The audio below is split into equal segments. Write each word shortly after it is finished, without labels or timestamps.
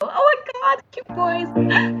God, keep boys.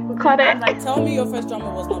 Cut it. Like, tell me your first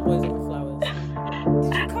drama was not Boys Over Flowers.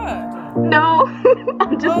 Did you cut? No,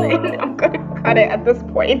 I'm just saying I'm gonna cut it at this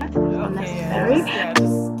point. Okay, Unnecessary.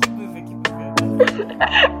 just keep moving.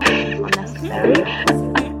 Unnecessary.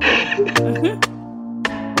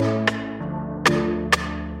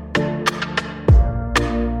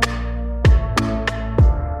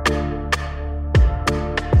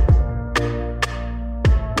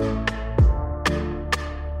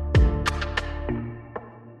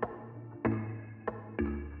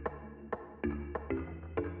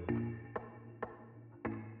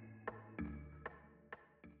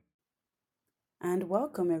 And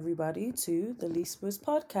welcome everybody to the Lisbus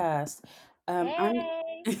podcast. Hey,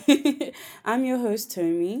 I'm your host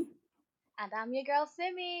Tommy, and I'm your girl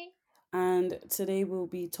Simi. and today we'll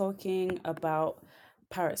be talking about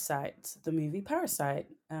Parasite, the movie Parasite,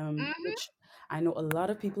 Mm-hmm. which I know a lot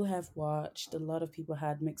of people have watched. A lot of people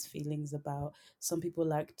had mixed feelings about. Some people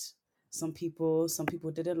liked some people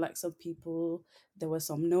didn't like some people. There were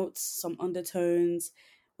some notes, some undertones,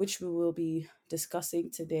 which we will be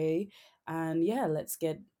discussing today. And yeah, let's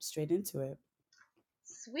get straight into it.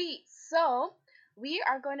 Sweet. So, we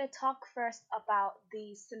are going to talk first about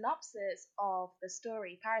the synopsis of the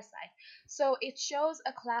story Parasite. So, it shows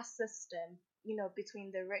a class system,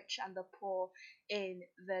 between the rich and the poor in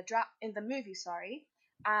the movie, sorry.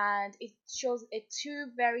 And it shows it two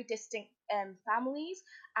very distinct families,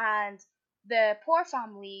 and the poor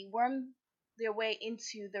family worm their way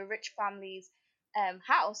into the rich family's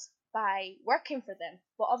house by working for them.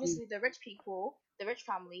 But Mm, obviously, the rich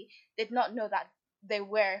family, did not know that they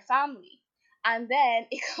were family. And then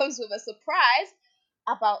it comes with a surprise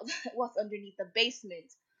about what's underneath the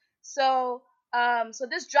basement. So, so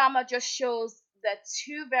this drama just shows the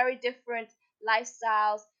two very different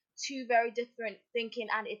lifestyles, two very different thinking,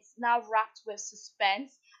 and it's now wrapped with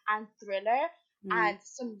suspense and thriller mm. and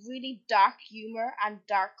some really dark humor and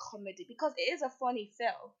dark comedy because it is a funny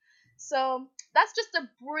film. So that's just a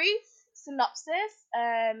brief synopsis.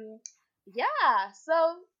 Yeah.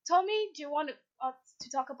 So Tommy, do you want to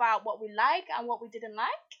talk about what we like and what we didn't like?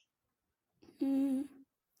 Mm,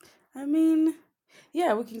 I mean,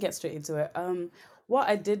 yeah, we can get straight into it. What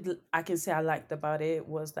I can say I liked about it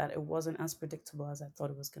was that it wasn't as predictable as I thought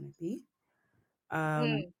it was going to be.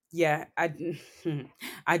 Mm. Yeah,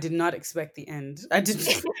 I did not expect the end. I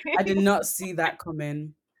did not see that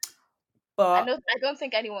coming. I But know. I don't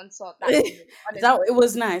think anyone saw that coming. that it Honestly.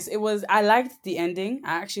 was nice. I liked the ending.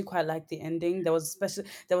 I actually quite liked the ending. There was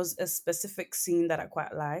a specific scene that I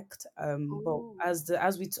quite liked. But Ooh.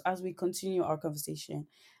 as we continue our conversation,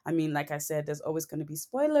 I mean, like I said, there's always going to be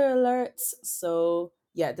spoiler alerts. So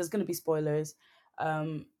yeah, there's going to be spoilers.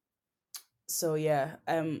 Um, so yeah,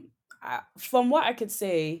 from what I could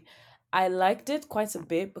say, I liked it quite a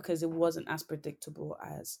bit because it wasn't as predictable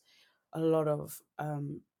as a lot of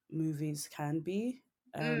movies can be.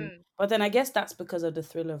 Mm. But then I guess that's because of the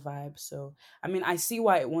thriller vibe. So I mean, I see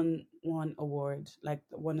why it won award, like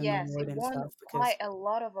won an Yes, award it and won stuff. Because quite a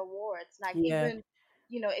lot of awards. Like yeah, even,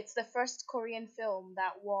 it's the first Korean film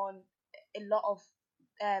that won a lot of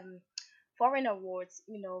um foreign awards.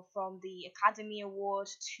 From the Academy Award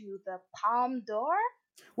to the Palme d'Or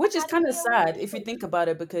which is kind of Academy sad Award. if you think about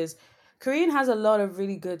it, because Korean has a lot of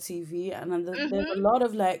really good TV, and then there's a Mm-hmm. lot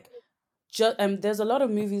of like there's a lot of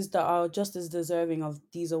movies that are just as deserving of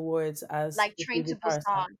these awards as Like this Train movie to Parasite.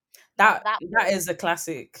 Busan. Now That that is a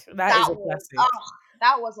classic. That is a classic.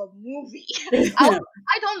 that was a movie.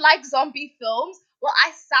 I don't like zombie films. Well,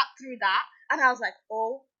 I sat through that and I was like,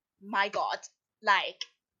 oh my god. Like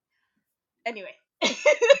anyway.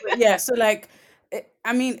 But yeah, so like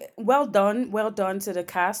I mean, well done to the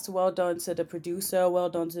cast, well done to the producer, well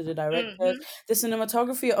done to the directors. Mm-hmm. The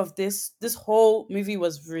cinematography of this whole movie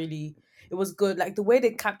was really, it was good. Like the way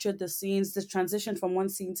they captured the scenes, the transition from one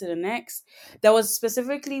scene to the next. There was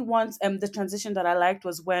specifically once the transition that I liked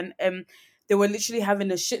was when they were literally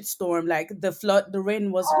having a shitstorm, like the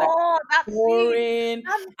rain was like Oh, that scene. pouring,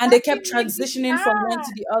 and they That kept scene made me transitioning from one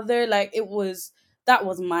to sad. the other. Like it was, that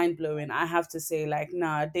was mind blowing. I have to say, like,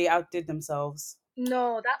 nah, they outdid themselves.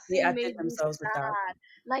 No, that They scene outdid made me themselves with that. sad.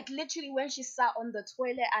 Like literally when she sat on the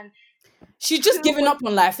toilet and She just Pooh given was up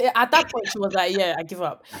on life. At that point, she was like, "Yeah, I give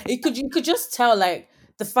up." You could just tell like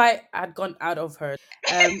the fight had gone out of her.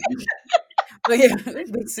 Um, but yeah,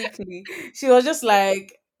 basically, she was just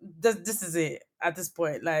like, "This is it at this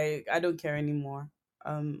point. Like, I don't care anymore."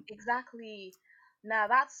 exactly. Now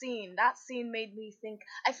that scene made me think.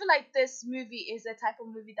 I feel like this movie is a type of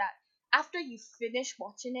movie that after you finish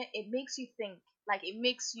watching it, it makes you think. Like it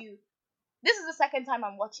makes you. This is the second time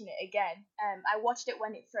I'm watching it again. I watched it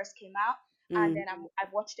when it first came out, and Mm, then I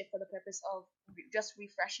watched it for the purpose of just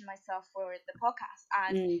refreshing myself for the podcast,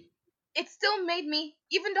 and mm, it still made me,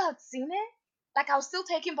 even though I'd seen it, like I was still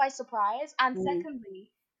taken by surprise. And mm.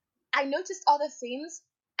 secondly, I noticed other things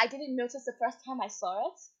I didn't notice the first time I saw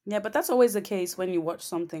it. Yeah, but that's always the case when you watch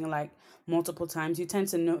something like multiple times. You tend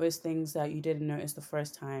to notice things that you didn't notice the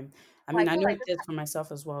first time. I But I mean, I feel know like it this, did for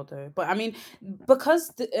myself as well, though. But I mean,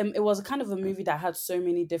 because it was kind of a movie that had so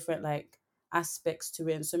many different like aspects to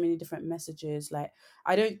it and so many different messages. Like,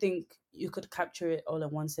 I don't think you could capture it all in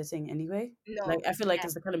one sitting anyway. Like, no, I feel like yeah,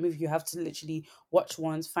 it's the kind of movie you have to literally watch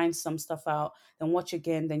once, find some stuff out, then watch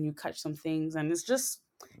again, then you catch some things, and it's just,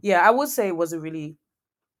 yeah, I would say it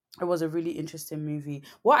was a really interesting movie.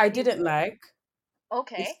 What I it didn't was like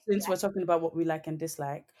okay. is, since Yeah, we're talking about what we like and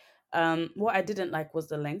dislike, what I didn't like was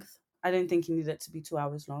the length. I didn't think it needed to be 2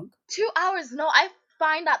 hours long. 2 hours. No, I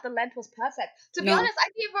find that the length was perfect. To be No, honest, I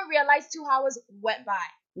didn't even realize 2 hours went by.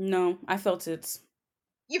 no, I felt it.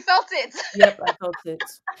 You felt it. Yep, I felt it.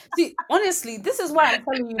 See, honestly, this is why I'm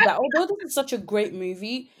telling you that although this is such a great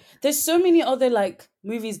movie, there's so many other like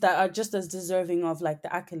movies that are just as deserving of like the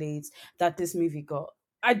accolades that this movie got.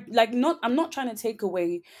 I like not I'm not trying to take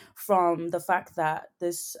away from the fact that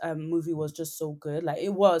this movie was just so good. Like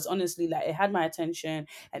it was honestly like it had my attention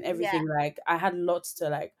and Yeah, everything. Like I had lots to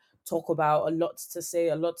like talk about, a lot to say,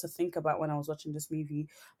 a lot to think about when I was watching this movie.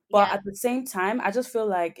 But yeah. at the same time, I just feel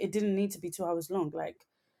like it didn't need to be 2 hours long. Like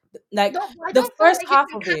No, but I the don't feel first like you half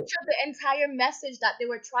can of it, capture the entire message that they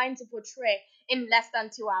were trying to portray in less than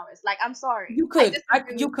 2 hours. Like, I'm sorry, you I could,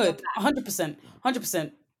 disagree you with you on could, that. 100%,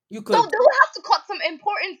 100%, you No, could. they would have to cut some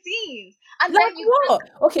important scenes, and Like then you what?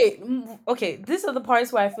 Okay, okay. These are the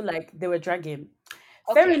parts where I feel like they were dragging.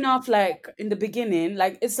 Fair okay. enough. Like in the beginning,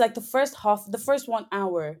 like it's like the first half, the first 1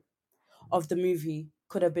 hour of the movie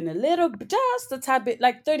could have been a little, just a tad bit,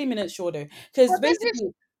 like 30 minutes shorter. Because But this is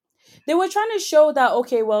basically, they were trying to show that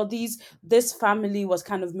okay, well, this family was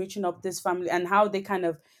kind of mooching up this family and how they kind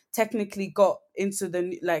of technically got into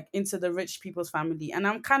like into the rich people's family. And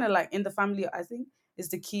I'm kind of like in the family. I think is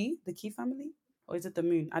the key family, or is it the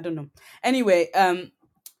moon? I don't know. Anyway,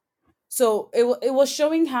 so it was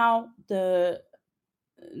showing how the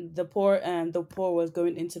poor was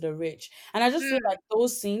going into the rich, and I just feel mm, like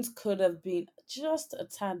those scenes could have been just a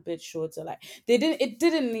tad bit shorter. Like they didn't it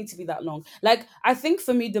didn't need to be that long. Like I think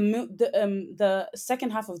for me the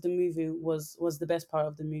second half of the movie was the best part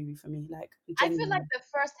of the movie for me, like I feel like genuinely. the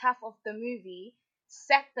first half of the movie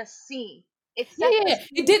set the scene. It Yeah, set yeah, the yeah.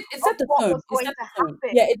 It scene did. It of set the what tone. was It going set to the tone. happen.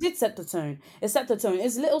 Yeah, it did set the tone. It set the tone.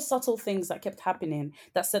 It's little subtle things that kept happening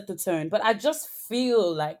that set the tone. But I just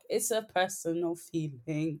feel like it's a personal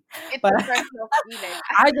feeling. It's But a personal feeling.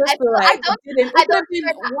 I just feel like I don't it I could have don't been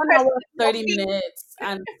share that 1 hour, personal 30 minutes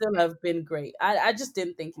and still have been great. I just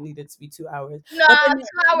didn't think it needed to be 2 hours. No, But then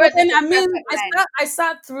 2 hours is the I mean perfect length. I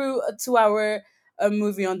sat through a 2 hour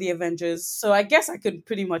movie on the Avengers. So I guess I could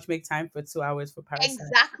pretty much make time for 2 hours for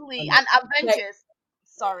Parasite. Exactly. Um, And like Avengers.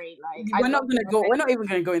 Sorry, like I love the we're not Avengers. even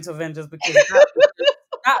gonna go into Avengers because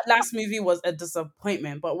that last movie was a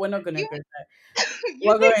disappointment, but we're not gonna You go there.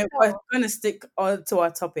 you think We're so? gonna stick on to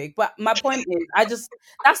our topic. But my point is I just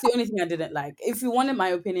that's the only thing I didn't like. If you wanted my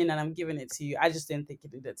opinion and I'm giving it to you, I just didn't think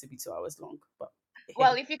it needed to be 2 hours long. But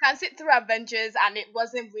Well, hey. if you can sit through Avengers and it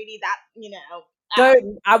wasn't really that,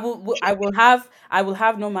 Don't I will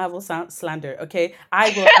have no Marvel slander, okay? I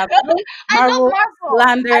will have no I love Marvel Marvel.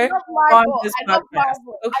 I slander love on Marvel. this I love podcast.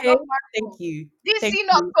 Marvel. I Okay? love Thank Marvel. you. Thank DC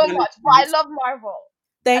not you, so much, but I management. love Marvel.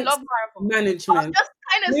 I Thanks, love Marvel. So I'm management. just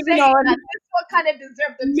kind of Moving saying on. that this one kind of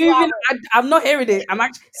deserved the two Moving hours. I'm not hearing it. I'm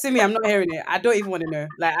actually Simi, I'm not hearing it. I don't even want to know.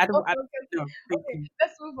 Like I Okay, okay, okay. no, thank Okay, you.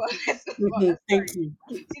 let's move on. Let's move on. Mhm, thank Sorry. you.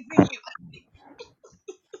 Continue.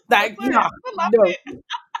 I'm Like, sorry, no, I'm still no, laughing.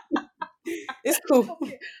 it's cool.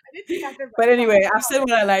 Okay, I need to calm But myself. anyway, I'm I've said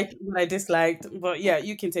what sorry. I liked, what I disliked. But yeah,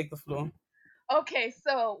 you can take the floor. Okay,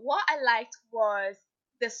 so what I liked was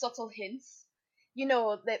the subtle hints.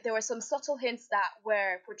 That there were some subtle hints that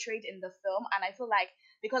were portrayed in the film, and I feel like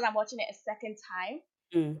because I'm watching it a second time,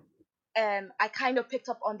 Mm, I kind of picked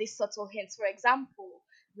up on these subtle hints. For example,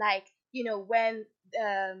 like when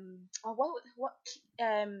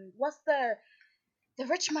what's the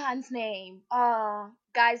rich man's name?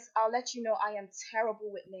 Guys, I'll let you know I am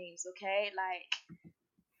terrible with names. Okay, like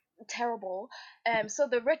terrible. So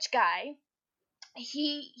the rich guy,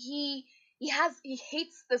 he he he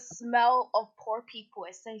hates the smell of poor people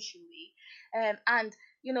essentially, and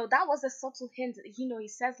that was a subtle hint. He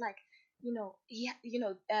says like,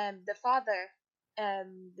 the father,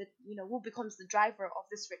 who becomes the driver of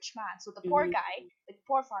this rich man. So the poor mhm, guy, the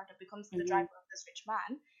poor father becomes the mhm, driver of this rich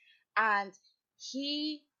man, and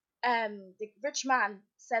he the rich man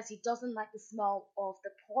says he doesn't like the smell of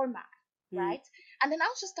the poor man, Mm, right? And then I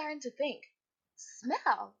was just starting to think,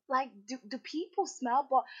 smell, like, do people smell?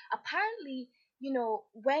 But apparently,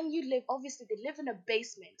 when you live, obviously they live in a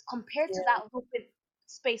basement compared to yeah, that open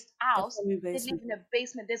spaced the house. family They live basement. in a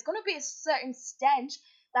basement. There's going to be a certain stench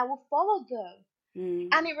that will follow them.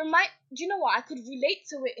 Mm, And do you know what? I could relate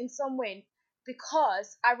to it in some way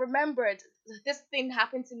because I remembered this thing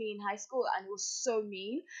happened to me in high school and it was so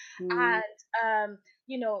mean. mm. And,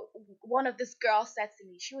 one of this girls said to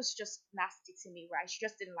me, she was just nasty to me, right? She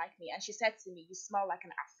just didn't like me. And she said to me, "You smell like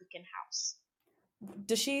an African house."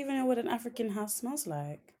 Does she even know what an African house smells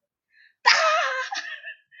like?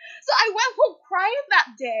 So I went home crying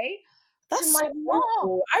that day to That's so my mom.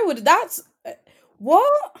 horrible. I would. That's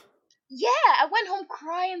what? Yeah, I went home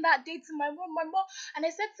crying that day to my mom, and I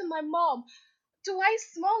said to my mom, "Do I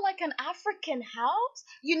smell like an African house?"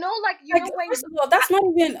 Like Like, when first of all, that's not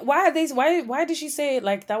even. Why are they? Why did she say it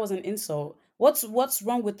like that was an insult? What's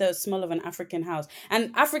wrong with the smell of an African house?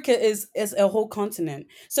 And Africa is a whole continent.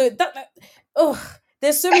 So oh,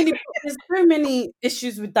 there's so many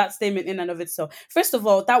issues with that statement in and of itself. First of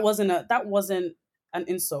all, that wasn't an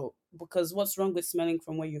insult because what's wrong with smelling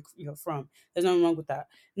from where you're from? There's nothing wrong with that.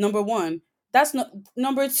 Number one, that's not.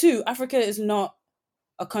 Number two, Africa is not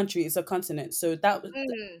a country; it's a continent. So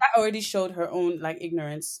mm, that already showed her own like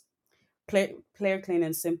ignorance, player clean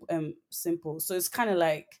and simple. So it's kind of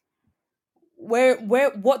like where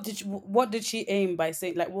what did she aim by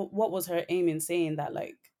saying like what was her aim in saying that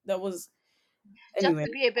like that was just anyway. to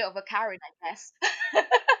be a bit of a Karen, I guess.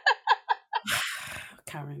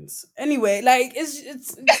 Karens. Anyway, like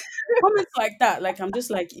it's comments like that. Like I'm just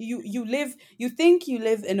like you think you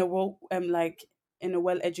live in a world like in a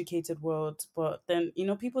well educated world, but then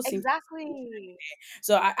people seem to be Exactly.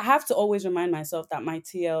 so I have to always remind myself that my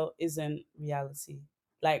TL isn't reality.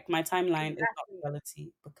 Like my timeline is not Exactly.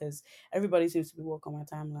 reality because everybody seems to be walk on my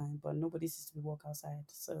timeline, but nobody seems to be walk outside.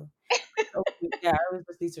 So yeah, I always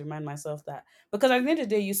just need to remind myself that because at the end of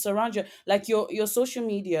the day, you surround your social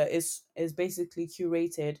media is basically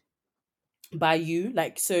curated by you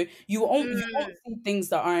like so you won't Mm, see things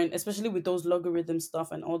that aren't, especially with those logarithm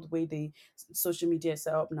stuff and all the way the social media is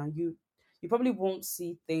set up now, you probably won't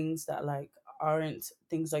see things that like aren't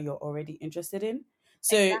things that you're already interested in.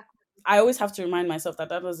 So exactly. I always have to remind myself that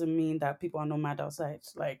that doesn't mean that people are not mad outside.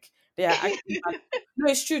 Like they are actually mad.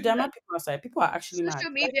 No, it's true, there are The mad people outside, people are actually mad.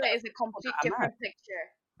 social Like media there is a are people complete that are mad. different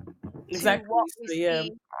picture to Exactly. what So yeah.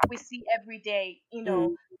 we see every day.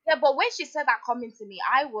 Mm. Yeah, but when she said that comment to me,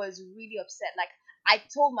 I was really upset. Like, I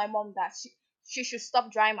told my mom that she should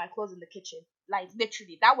stop drying my clothes in the kitchen. Like,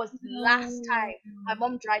 literally, that was the last No. time my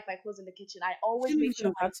mom dried my clothes in the kitchen. I I always shouldn't make even sure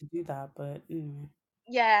know how to do that, but anyway.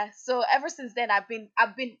 yeah, so ever since then I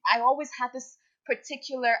always had this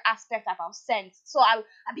particular aspect about scent. So I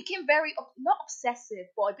became very not obsessive,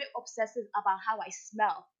 but a bit obsessive about how I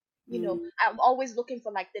smell. Mm. I'm always looking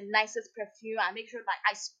for like the nicest perfume. I make sure like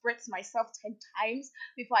I spritz myself 10 times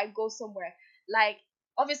before I go somewhere. Like,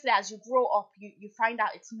 obviously, as you grow up, you find out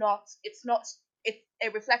it's a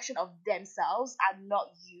reflection of themselves and not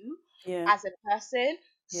you Yeah. as a person.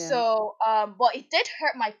 Yeah. So, but it did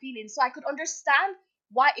hurt my feelings. So I could understand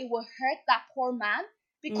why it would hurt that poor man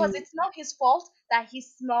because Mm. it's not his fault that he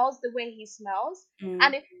smells the way he smells.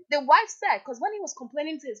 Mm. And the wife said, because when he was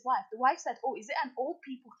complaining to his wife, the wife said, "Oh, is it an old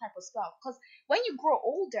people type of smell?" Because when you grow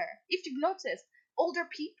older, if you've noticed, older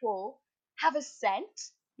people have a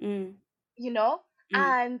scent, Mm. you know,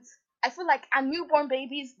 Mm. and I feel like and newborn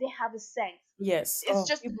babies they have a scent. Yes. It's Oh,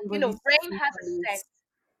 just newborn babies rain smell has a so scent. nice.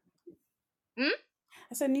 Hmm?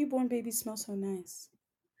 I said newborn babies smell so nice.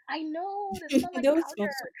 I know they smell like They always smell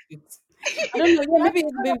powder. so cute. I don't know. Yeah, You have maybe to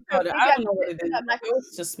it's go baby up to a powder. baby I and don't know what it do is, that. but Like, they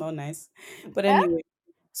always just smell nice. But eh? anyway,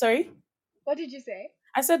 sorry. What did you say?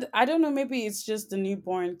 I said I don't know. Maybe it's just the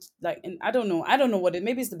newborn, like, and I don't know. I don't know what it.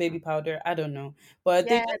 Maybe it's the baby powder. I don't know. But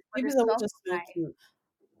Yes, but it babies always smells just so smell nice. cute.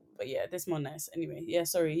 But yeah, they smell nice. Anyway, yeah.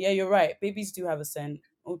 Sorry. Yeah, you're right. Babies do have a scent.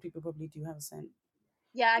 Old people probably do have a scent.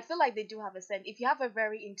 Yeah, I feel like they do have a scent. If you have a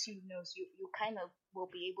very in tune nose, you kind of will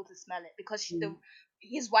be able to smell it because Mm.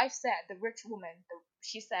 his wife said, the rich woman,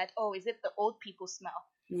 she said, "Oh, is it the old people smell?"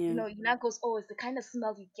 Yeah. Yuna goes, "Oh, it's the kind of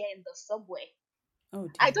smell you get in the subway." Oh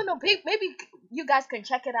I dear. don't know. Maybe you guys can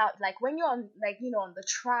check it out. Like when you're on, like on the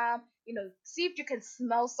tram, see if you can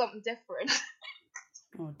smell something different.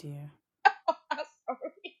 Oh dear.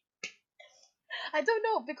 Sorry, I don't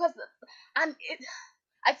know because, and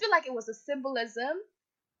I feel like it was a symbolism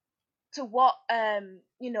to what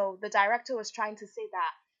the director was trying to say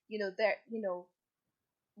that they're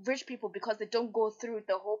rich people because they don't go through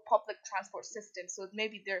the whole public transport system, so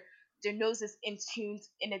maybe their noses in tuned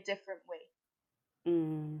in a different way.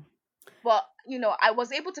 Mm, But I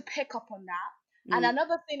was able to pick up on that. And mm,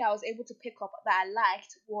 another thing I was able to pick up that I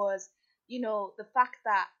liked was, the fact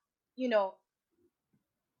that, you know,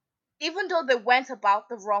 even though they went about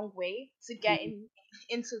the wrong way to get mm,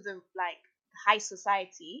 into the like high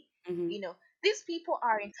society, mm-hmm. you know, these people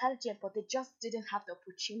are intelligent, but they just didn't have the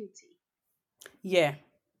opportunity. Yeah,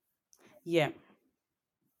 yeah.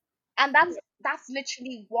 And that's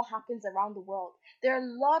literally what happens around the world. There are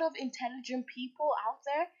a lot of intelligent people out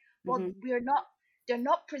there, but Mm-hmm. they're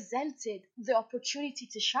not presented the opportunity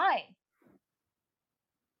to shine.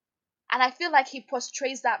 And I feel like he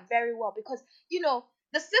portrays that very well because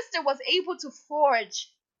the sister was able to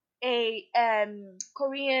forge a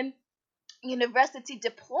Korean university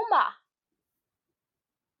diploma.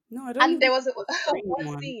 No, I don't And even there think was it was Korean one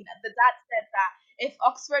one. scene, the dad said that if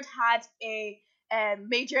Oxford had a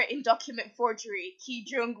major in document forgery, Ki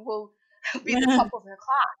Jung will be the top of her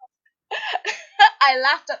class. I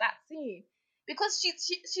laughed at that scene because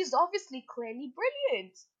she's obviously clearly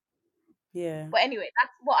brilliant. Yeah. But anyway,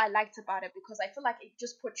 that's what I liked about it because I feel like it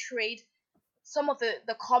just portrayed some of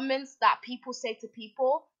the comments that people say to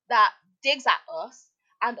people that digs at us,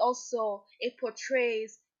 and also it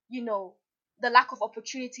portrays, the lack of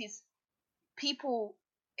opportunities people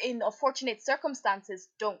in unfortunate circumstances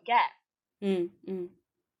don't get. Mm, mm.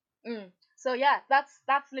 So yeah, that's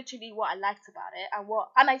literally what I liked about it,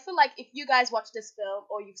 and I feel like if you guys watch this film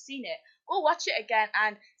or you've seen it, go watch it again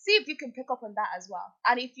and see if you can pick up on that as well.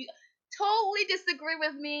 And if you totally disagree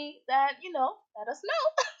with me, then let us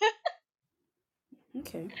know.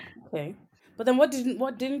 Okay. Okay. But then what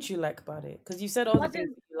didn't you like about it? Because you said all the What things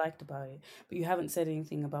did that you liked about it, but you haven't said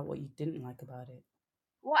anything about what you didn't like about it.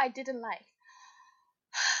 what I didn't like?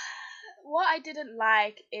 What I didn't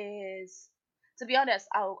like is, to be honest,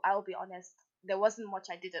 I'll be honest. There wasn't much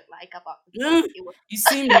I didn't like about the film. Mm, It was you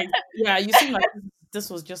seem like yeah, you seem like this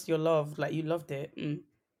was just your love, like you loved it. Mm.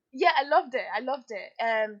 Yeah, I loved it. I loved it.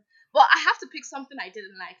 But I have to pick something I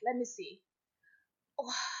didn't like. Let me see.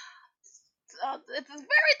 It's a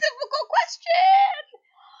very difficult question.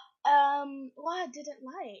 What I didn't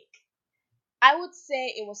like, I would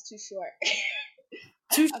say it was too short.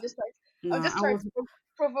 Too I'm just like, I'm nah, just I trying was to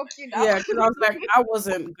provoke you now. yeah, because I was like I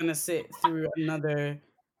wasn't gonna sit through another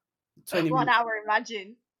 20 1 minutes. hour,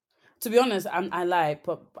 imagine. To be honest, I lie,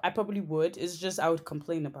 but I probably would. It's just I would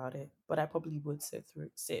complain about it, but I probably would sit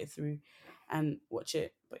it through, and watch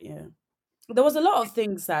it. But yeah, there was a lot of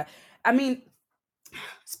things that I mean.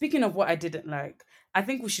 Speaking of what I didn't like, I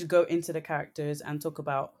think we should go into the characters and talk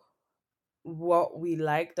about what we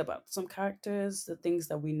liked about some characters, the things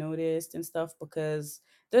that we noticed and stuff, because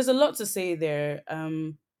there's a lot to say there.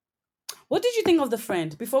 What did you think of the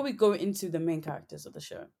friend before we go into the main characters of the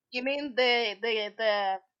show? You mean the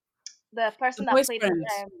The person that boy's played friend.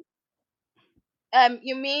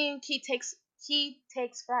 you mean he takes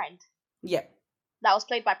friend Yeah, that was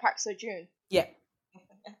played by Park Seo Joon. yeah.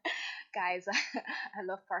 Guys, I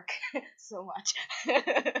love Park so much.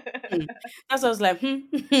 Hmm. That's what I was like.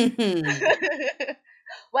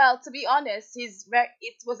 Well, to be honest,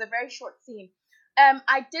 it was a very short scene.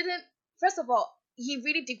 I didn't. First of all, he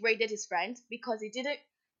really degraded his friend because he didn't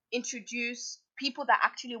introduce people that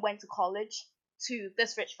actually went to college to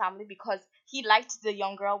this rich family because he liked the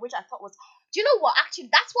young girl, which I thought was. Do you know what? Actually,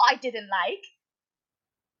 that's what I didn't like,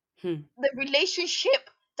 Hmm. the relationship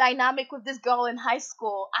dynamic with this girl in high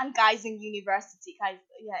school and guys in university. Guys,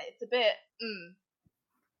 yeah, it's a bit.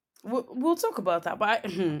 We'll talk about that, but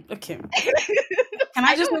okay. Can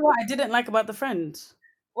I I just know say what I didn't like about the friend?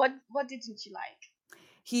 what didn't you like?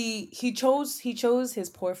 He chose his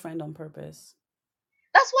poor friend on purpose.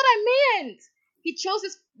 That's what I meant. He chose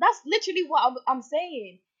his. That's literally what I'm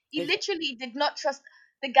saying. He Okay, literally did not trust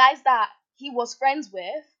the guys that he was friends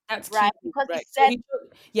with, that's right? Kiwu, Because he right? So said,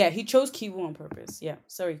 he chose Kiwu on purpose. Yeah.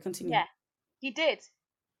 Sorry, continue. yeah, he did.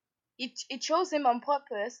 He chose him on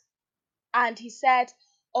purpose, and he said,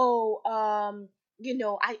 "Oh,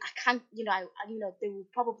 I can't, they will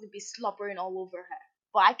probably be slobbering all over her,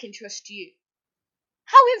 but I can trust you."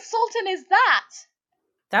 How insulting is that?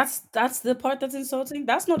 That's the part that's insulting.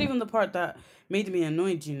 That's not even the part that made me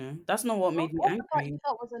annoyed. That's not what made me What's the part you angry.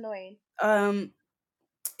 thought was annoying? Um,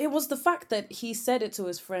 it was the fact that he said it to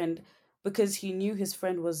his friend because he knew his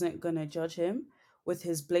friend wasn't gonna judge him with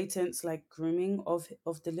his blatant like grooming of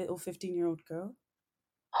the little 15-year-old girl.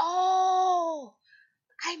 Oh,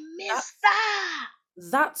 I missed That's that.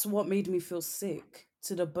 that's what made me feel sick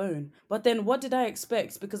to the bone. But then what did I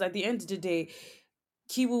expect? Because at the end of the day,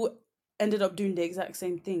 Kiwu ended up doing the exact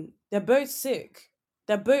same thing. They're both sick.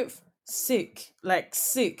 They're both sick. Like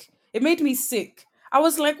sick. It made me sick. I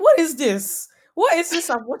was like, what is this? What is this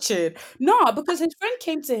I'm watching? No, because his friend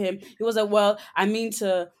came to him. He was like, well, I mean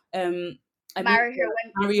Marry to her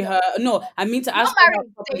when marry no, her. No, I mean to not ask her marry,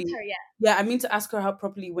 out date properly. her. Yeah. Yeah, I mean to ask her out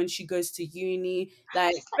properly when she goes to uni. I was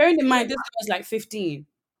Like, just like, bearing in mind this guy was like 15.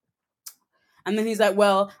 And then he's like,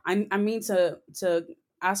 well, I mean to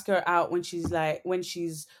ask her out when she's like when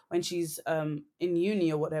she's in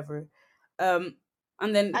uni or whatever. Um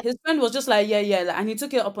and then I, his friend was just like, yeah, yeah, like, and he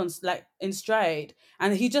took it up on like in stride,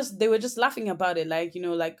 and they were just laughing about it, like,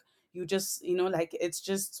 like you just, like it's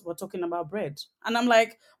just we're talking about bread, and I'm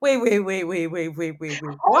like, wait, wait, wait, wait, wait, wait, wait,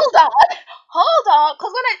 wait, what? hold on, hold on,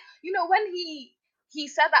 because when he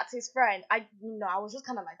said that to his friend, I was just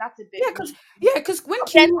kind of like, that's a bit Yeah, weak. because when But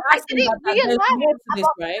then Kiwo I asked him didn't that there's realize more to this,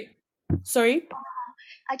 about. right? Sorry.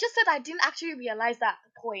 I just said I didn't actually realize that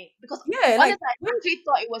point because Yeah, like honestly, I when. actually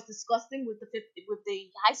thought it was disgusting with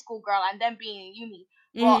the high school girl and then being in uni.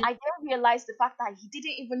 But Mhm. I didn't realize the fact that he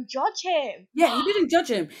didn't even judge him. Yeah, he didn't judge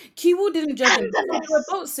him. Kiwu didn't judge him because they were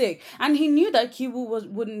Scandalous. both sick, and he knew that Kiwu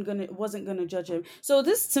wasn't gonna judge him. So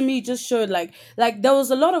this to me just showed like there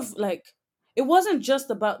was a lot of like, it wasn't just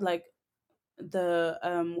about like the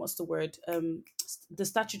what's the word, the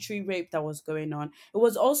statutory rape that was going on. It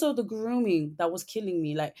was also the grooming that was killing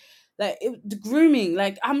me. The grooming,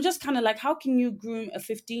 like I'm just kind of like, how can you groom a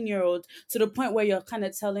 15-year-old to the point where you're kind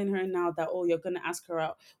of telling her now that, oh, you're gonna ask her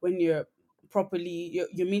out when you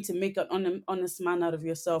mean to make an honest man out of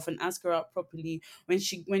yourself and ask her out properly when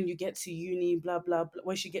you get to uni, blah blah blah,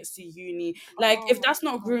 when she gets to uni. Like, Oh if my that's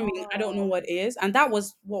not grooming, I don't know god! what is. And that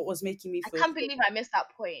was what was making me I feel can't sick. believe I missed that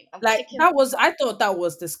point. I'm Like, taking that was, back. I thought that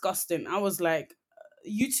was disgusting. I was like,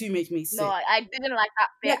 you two make me No, sick. I didn't like that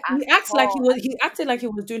bit Like, at all. he acted like he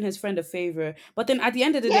was doing his friend a favor, but then at the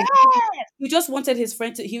end of the day, Yes. he just wanted his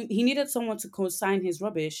friend to, he needed someone to co-sign his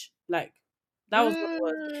rubbish. Like, that was what it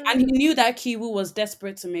was. And he Mm, knew that Kiwu was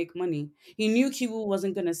desperate to make money. He knew Kiwu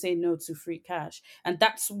wasn't gonna say no to free cash. And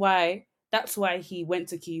that's why he went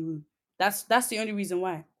to Kiwu. That's the only reason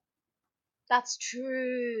why. that's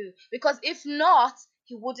true. Because if not,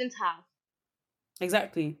 he wouldn't have.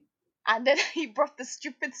 Exactly. And then he brought the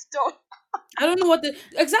stupid stone. I don't know what the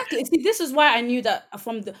exactly. See, this is why I knew that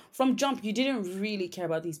from jump you didn't really care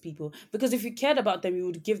about these people, because if you cared about them, you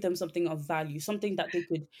would give them something of value, something that they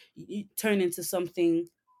could turn into something,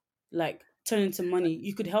 like turn into money.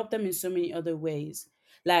 You could help them in so many other ways.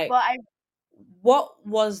 But Like, I what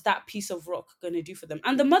was that piece of rock gonna do for them?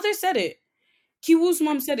 And the mother said it. Kiwu's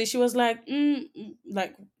mom said it. She was like,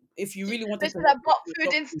 like, if you really they wanted to should help have them, bought you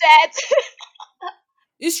food help them. instead.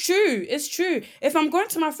 It's true. It's true. If I'm going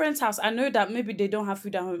to my friend's house, I know that maybe they don't have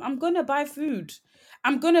food at home. I'm gonna buy food.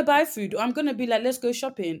 I'm gonna buy food, or I'm gonna be like, let's go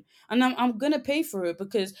shopping, and I'm gonna pay for it,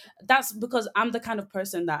 because that's because I'm the kind of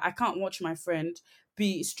person that I can't watch my friend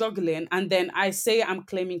be struggling, and then I say I'm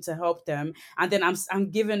claiming to help them, and then I'm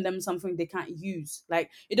giving them something they can't use.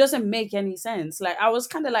 Like, it doesn't make any sense. Like, I was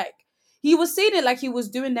kind of like, he was saying it like he was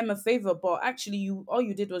doing them a favor, but actually, you all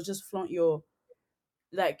you did was just flaunt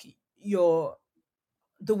like your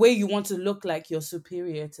the way you want to look like you're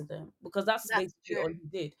superior to them, because that's That's basically true. all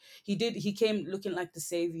he came looking like the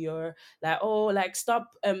savior, like, oh, like,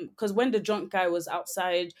 stop, because when the drunk guy was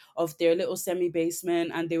outside of their little semi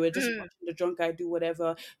basement and they were just Mm, watching the drunk guy do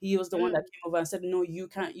whatever, he was the one that mm, came over and said, no, you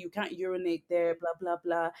can't urinate there, blah blah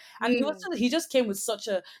blah. And mm. he just came with such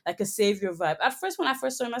a, like, a savior vibe. At first, when I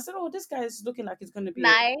first saw him, I said, oh, this guy is looking like he's going to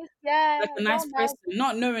be Nice. Yeah, like a it's all nice nice. person,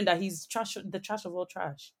 not knowing that he's the trash of all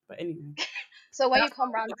trash. But anyway, So when you that's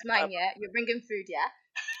come round to mine, yeah, you're bringing food, yeah.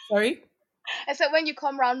 sorry. I said when you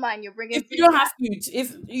come round mine, you're If bringing you food, don't yeah. have food,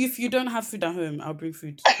 if you don't have food at home, I'll bring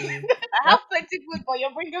food for you. I have plenty food, but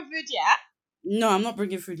you're bringing food, yeah. No, I'm not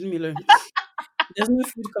bringing food. Leave me alone. There's no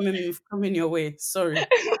food coming your way.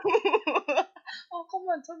 Sorry. Oh, come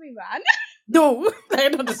on, Tommy, man. No, I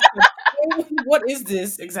don't understand. What is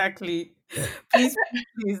this exactly? Please, please,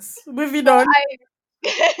 please. Moving So on.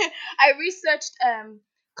 I researched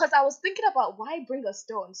because I was thinking about why bring a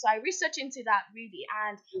stone. So I researched into that really,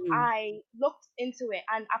 and Mm, I looked into it,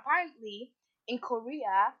 and apparently in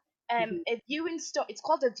Korea, mhm, a viewing stone. It's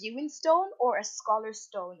called a viewing stone or a scholar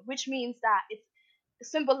stone, which means that it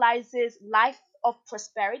symbolizes life of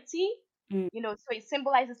prosperity. mm, So it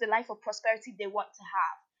symbolizes the life of prosperity they want to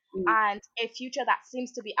mm, have, and a future that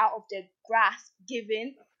seems to be out of their grasp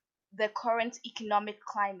given the current economic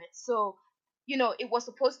climate. So, it was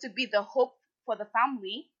supposed to be the hope for the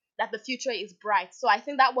family that the future is bright. So I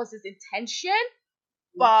think that was his intention,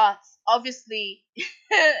 mm. but obviously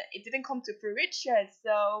it didn't come to fruition.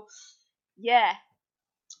 So, yeah,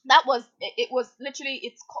 that was it, it was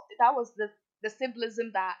literally that was the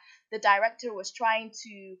symbolism that the director was trying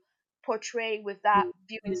to portray with that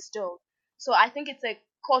viewing Mm. stone. So I think it's a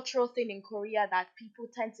cultural thing in Korea that people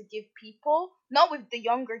tend to give people, not with the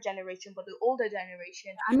younger generation, but the older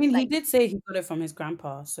generation, I mean, he like did say he got it from his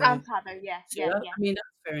grandpa, grandfather. Yeah, so yeah, that, yeah, I mean,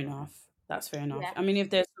 that's fair enough. That's fair enough. yeah. I mean, if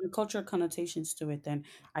there's some cultural connotations to it, then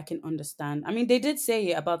I can understand. I mean, they did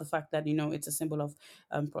say about the fact that it's a symbol of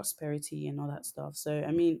prosperity and all that stuff. So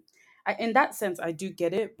I mean, in that sense, I do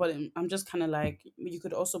get it, but I'm just kind of like you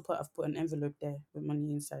could also have put an envelope there with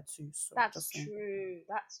money inside too. So That's just saying. true.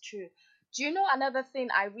 That's true. Do you know another thing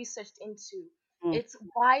I researched into? Mm, It's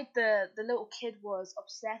why the little kid was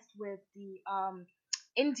obsessed with the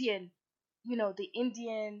Indian, the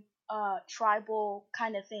Indian tribal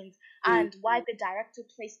kind of things, mm. and why the director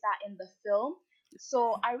placed that in the film.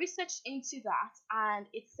 So I researched into that, and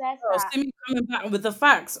it says Oh, that see me coming back with the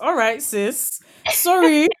facts. All right, sis.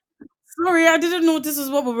 Sorry, sorry, I didn't know this is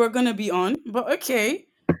what we were gonna be on, but okay.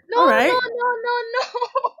 no, All no, right. no, no, no,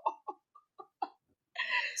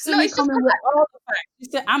 See no. me It's just coming with all the facts. You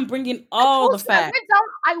said I'm bringing I all told the you facts.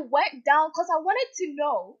 I went down because I wanted to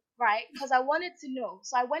know, right? Because I wanted to know.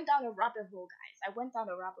 So I went down a rabbit hole, guys. I went down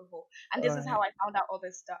a rabbit hole, and All this is how right. I found out all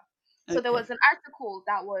this stuff. So there Okay. was an article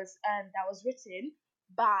that was written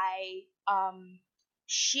by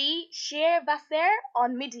Share Vasser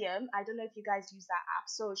on Medium. I don't know if you guys use that app.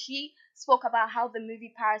 So she spoke about how the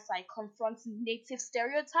movie Parasite confronts native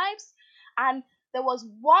stereotypes, and there was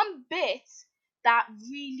one bit that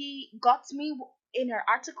really got me in her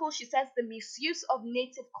article. She says the misuse of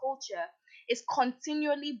native culture is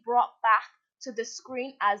continually brought back to the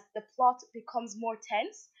screen as the plot becomes more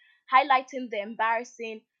tense, highlighting the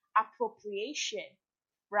embarrassing appropriation,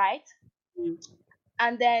 right? Mm,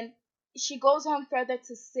 And then she goes on further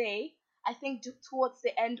to say, I think towards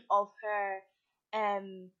the end of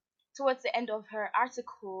her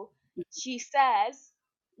article, she says,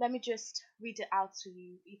 let me just read it out to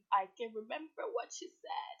you if I can remember what she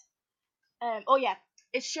said. Oh yeah,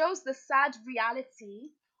 it shows the sad reality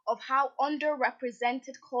of how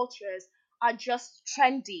underrepresented cultures are just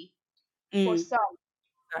trendy for mm, some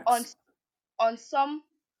on facts. on some,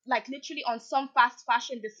 like literally on some fast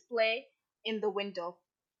fashion display in the window.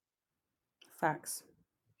 Facts.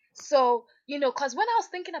 So, because when I was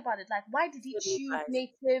thinking about it, like, why did he So do choose I.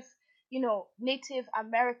 Native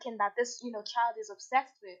American that this, child is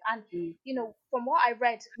obsessed with? And, Mm. from what I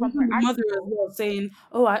read from Even her the mother as article, well saying,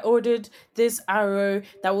 "Oh, I ordered this arrow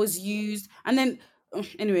that was used," and then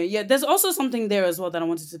anyway, yeah, there's also something there as well that I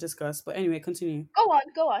wanted to discuss. But anyway, continue. go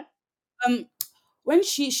on, Um, when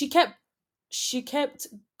she kept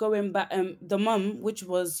going back. The mum, which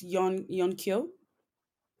was Yon Kyo,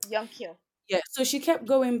 Young Kill. yeah. So she kept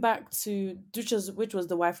going back to which was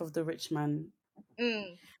the wife of the rich man,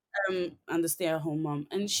 Mm, and the stay-at-home mom,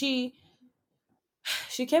 and she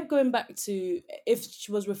kept going back to if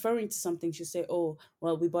she was referring to something, she'd say, "Oh,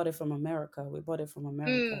 well, we bought it from America. We bought it from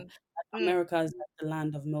America. mm, Like, mm, America is like the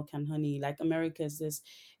land of milk and honey. Like America is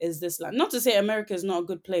this land. Not to say America is not a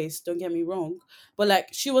good place. Don't get me wrong, but like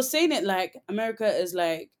she was saying it like America is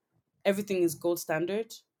like everything is gold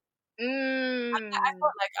standard. I mm.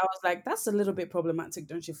 felt like I was like, that's a little bit problematic,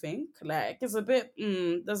 don't you think? Like it's a bit,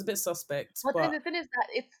 that's a bit suspect, But then but the thing is that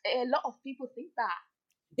it's a lot of people think that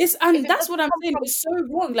it's if and it that's doesn't what I'm come saying. from, It's so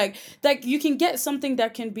wrong. Like you can get something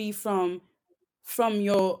that can be from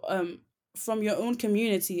your own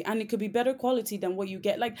community, and it could be better quality than what you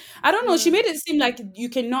get. Like I don't know, she mm, made it seem like you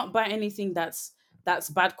cannot buy anything that's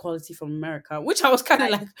bad quality from America, which I was kind of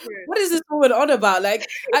like like, true. what is this going on about? Like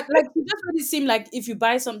she just made it seem like if you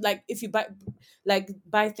buy some, like if you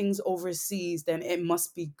buy things overseas, then it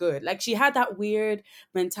must be good. Like she had that weird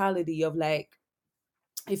mentality of like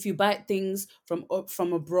if you buy things from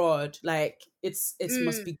abroad, like it's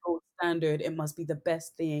must Mm. be gold standard, it must be the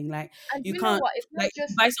best thing. Like And you you know can't, what? It's not like if you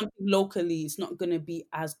just buy something locally, it's not going to be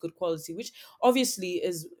as good quality, which obviously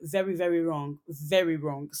is very very wrong, very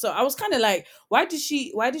wrong. So I was kind of like, why did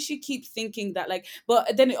she keep thinking that? Like,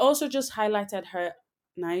 but then it also just highlighted her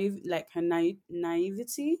naivety,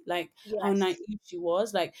 like how yes. naive she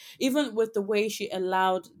was, like even with the way she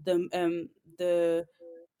allowed the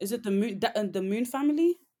is it the Moon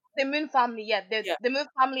family? The Moon family, yeah, Yeah, the Moon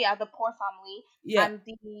family are the poor family, yeah, and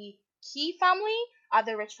the Key family are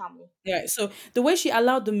the rich family. yeah. So the way she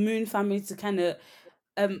allowed the Moon family to kind of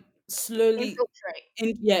slowly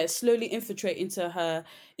Infiltrate. slowly infiltrate into her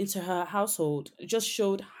household, it just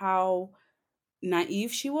showed how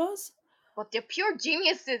naive she was. But they're pure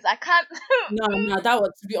geniuses. I can't. No, no, that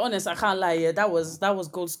was, to be honest, I can't lie. Yeah, that was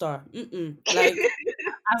gold star. Like,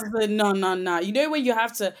 as the no, no, no. You know when you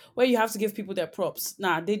have to give people their props.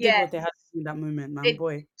 Nah, they did what Yes, they had to do in that moment, man, they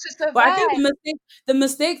boy. to But I think survive. the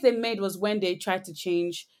mistake they made was when they tried to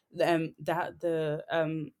change. that the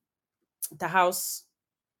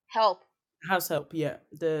Help. house help, yeah,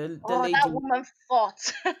 the Oh, that lady woman fought.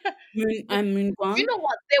 Moon You Gwang. know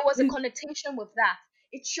what? There was a connotation with that.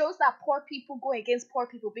 It shows that poor people go against poor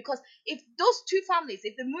people because if those two families,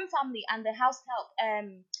 if the Moon family and the house help,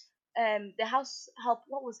 the house help,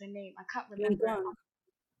 what was her name? I can't Moon remember. Gwang.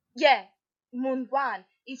 Yeah, Moon Guan.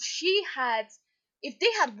 If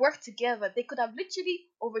they had worked together, they could have literally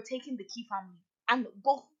overtaken the Key family and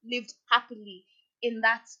both lived happily in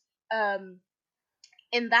that um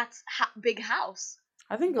big house.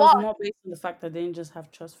 I think it was But more based on the fact that they didn't just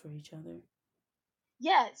have trust for each other.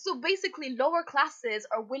 yeah, so basically, lower classes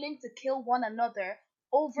are willing to kill one another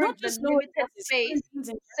over Not the just lower limited classes, human space beings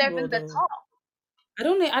in general, serving the though. top.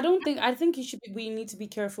 I think you should be, we need to be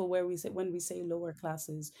careful where we say when we say lower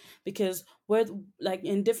classes, because we're like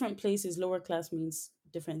in different places lower class means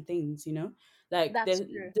different things, you know? Like That's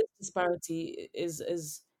true. this disparity is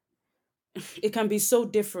it can be so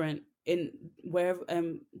different in where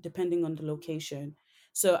depending on the location.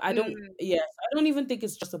 So I don't, Mm, yes, I don't even think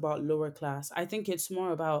it's just about lower class. I think it's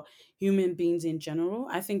more about human beings in general.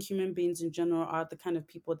 I think human beings in general are the kind of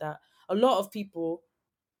people that a lot of people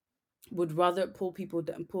would rather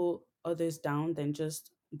pull others down than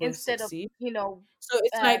just both instead of succeed. you know, So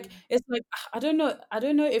um, it's like I don't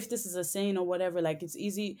know if this is a saying or whatever. Like it's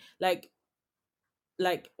easy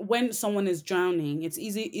like when someone is drowning, it's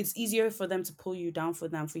easier for them to pull you down for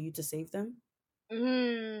than for you to save them.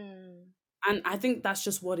 mm, And I think that's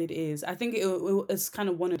just what it is. I think it's kind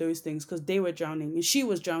of one of those things because they were drowning and she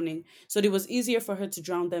was drowning, so it was easier for her to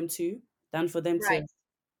drown them too than for them right,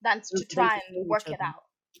 than that's to for them try to and save each work it other. out.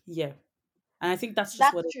 Yeah. And I think that's just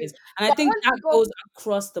That's what it true. is. And I But I think want that to go. goes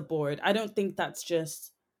across the board. I don't think that's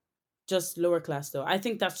just lower class though. I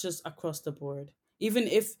think that's just across the board. Even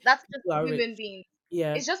if That's just people are human rich. beings.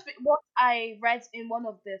 Yeah. It's just what I read in one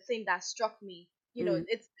of the thing that struck me. Mm.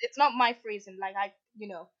 It's not my phrasing. Like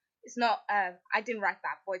it's not. I didn't write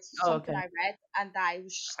that, but it's Oh, something okay. I read, and I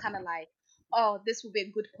was just kind of like, oh, this would be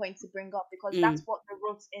a good point to bring up because that's Mm. what they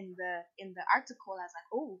wrote in the article. I was like,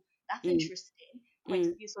 oh, that's Mm. interesting point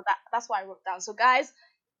of Mm. view. So that's what I wrote down. So guys,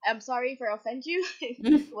 I'm sorry if I offend you. It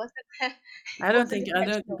Mm. wasn't it wasn't I don't think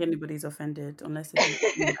intentional. anybody's offended unless they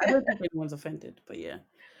think I don't think anyone's offended, but yeah.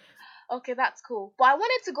 Okay, that's cool. But I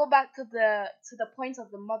wanted to go back to the point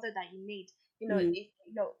of the mother that you made. Mm.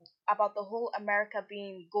 About the whole America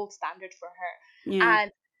being gold standard for her. Yeah.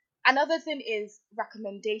 And another thing is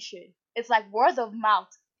recommendation. It's like word of mouth.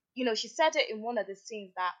 She said it in one of the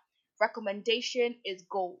scenes that recommendation is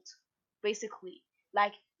gold, basically.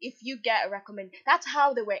 Like if you get a recommend, that's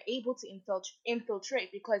how they were able to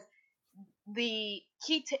infiltrate because the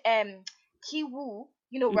Ki Woo,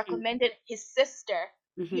 Mhm. recommended his sister,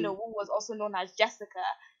 Mhm. who was also known as Jessica.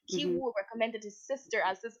 Ki Mhm. Woo recommended his sister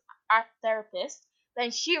as this art therapist.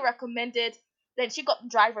 Then she recommended. Then she got the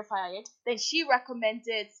driver fired. Then she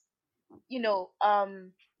recommended, you know,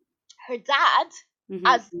 um, her dad Mhm.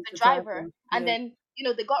 as the The driver, driver. and Yeah. then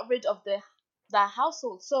they got rid of the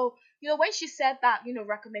household. So when she said that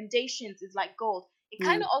recommendations is like gold, it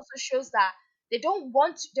kind Yeah. of also shows that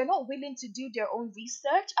they're not willing to do their own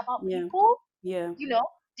research about Yeah. people. Yeah. you know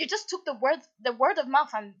they just took the word of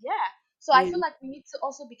mouth, and yeah. So I Yeah. feel like we need to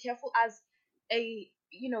also be careful as a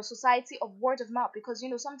society of word of mouth, because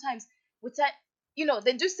sometimes with that,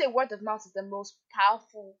 they do say word of mouth is the most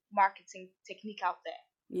powerful marketing technique out there.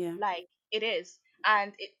 Yeah. Like it is,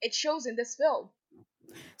 and it shows in this film.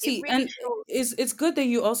 It See, really and shows. it's good that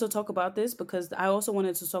you also talk about this because I also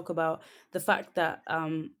wanted to talk about the fact that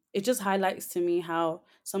it just highlights to me how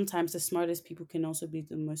sometimes the smartest people can also be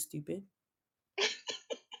the most stupid.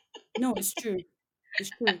 No, it's true.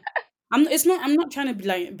 It's true. I'm not trying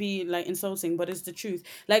to be like insulting, but it's the truth.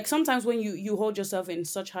 Like sometimes when you hold yourself in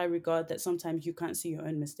such high regard that sometimes you can't see your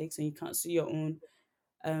own mistakes and you can't see your own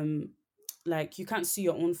um like you can't see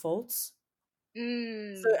your own faults. So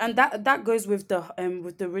Mm. and that goes with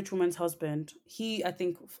the rich woman's husband. He I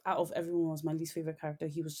think out of everyone was my least favorite character.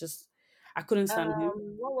 He was just I couldn't stand him.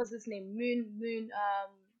 What was his name? Moon.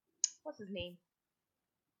 What's his name?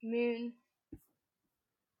 Moon.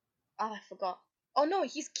 Oh, I forgot. Oh no,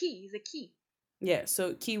 he's Key. He's a Key. Yeah,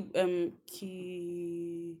 so Key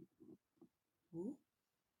who?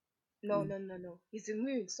 No, No. no, no, no. He's a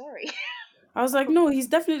Moon. Sorry. I was I like, forgot. no, he's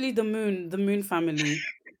definitely the moon family.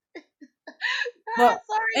 Ah, But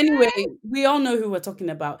sorry, anyway, guys. we all know who we're talking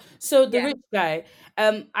about. So the Yeah. rich guy,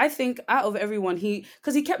 I think out of everyone,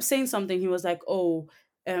 because he kept saying something, he was like, "Oh,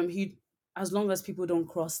 he as long as people don't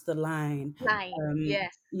cross the line, Line.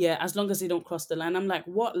 Yes. yeah, as long as they don't cross the line." I'm like,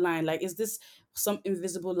 "What line? Like, is this some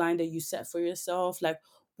invisible line that you set for yourself? Like,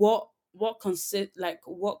 what?" what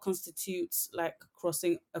constitutes like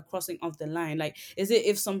crossing of the line? Like, is it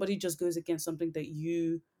if somebody just goes against something that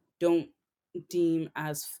you don't deem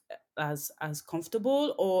as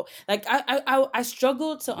comfortable? Or like I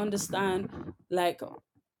struggle to understand like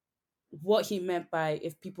what he meant by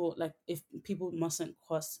if people mustn't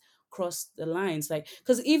cross the lines, like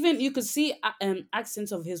because even you could see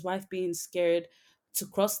accents of his wife being scared to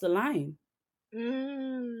cross the line.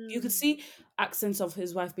 You could Mm. see accents of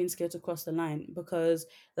his wife being scared to cross the line, because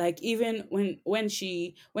like even when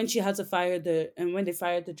she had to fire the and when they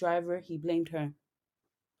fired the driver, he blamed her.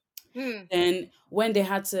 Hmm. Then when they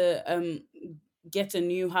had to get a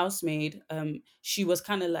new housemaid, she was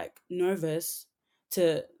kind of like nervous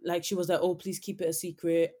to like she was like, oh, please keep it a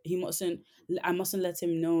secret. I mustn't let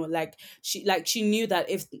him know. Like she knew that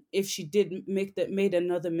if she did made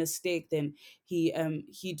another mistake, then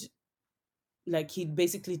he'd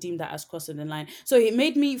basically deem that as crossing the line. So it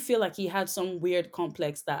made me feel like he had some weird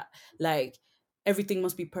complex that like everything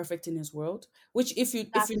must be perfect in his world. Which if you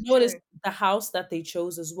That's notice true. the house that they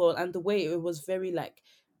chose as well, and the way it was very like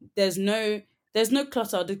there's no there's no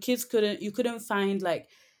clutter. The kids couldn't you couldn't find like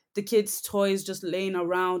the kids' toys just laying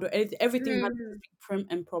around, or everything had to Mm. be prim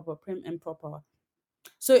and proper.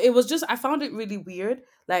 So it was just I found it really weird.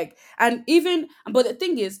 Like and even but the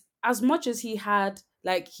thing is, as much as he had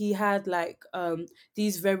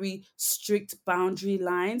these very strict boundary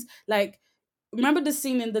lines, like remember the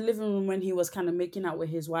scene in the living room when he was kind of making out with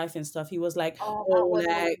his wife and stuff. He was like, Oh, that oh, was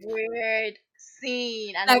a weird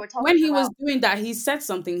scene, and they like were when talking he was about doing that, he said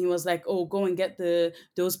something. He was like, "Oh, go and get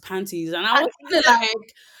those panties," and I was panties. kind of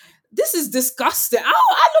like, this is disgusting.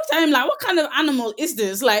 I looked at him like, what kind of animal is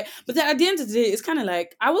this? Like, but then at the end of the day, it's kind of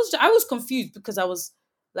like I was confused because I was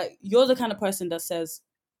like, you're the kind of person that says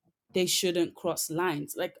they shouldn't cross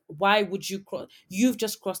lines. Like, why would you cross? You've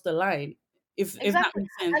just crossed the line. If that Exactly.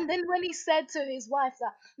 makes sense. And then when he said to his wife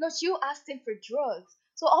that, no, you asked him for drugs.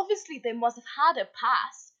 So obviously they must have had a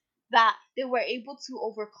past that they were able to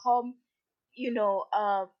overcome,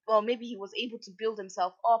 well, maybe he was able to build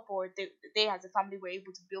himself up, or they as a family were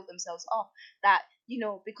able to build themselves up. That,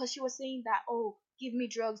 because she was saying that, oh, give me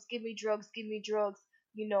drugs, give me drugs, give me drugs,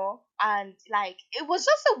 and like, it was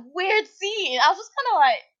just a weird scene. I was just kind of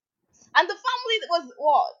like, and the family was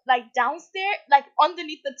what, like downstairs, like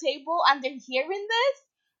underneath the table, and they're hearing this.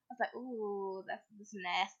 I was like, ooh, that's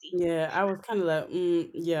nasty. Yeah, I was kind of like,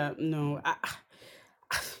 yeah, no.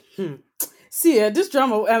 Hmm. See, this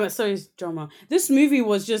drama, sorry, drama. This movie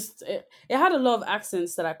was just, it had a lot of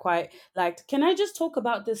accents that I quite liked. Can I just talk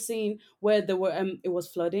about the scene where it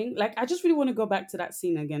was flooding? Like, I just really want to go back to that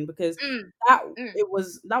scene again because Mm, that, mm. there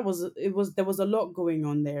was a lot going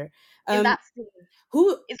on there. In Um, that scene,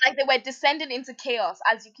 who, it's like they were descending into chaos.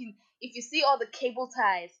 As you can, if you see all the cable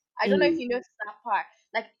ties, I don't know if mm, you noticed that part.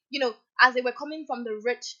 Like, as they were coming from the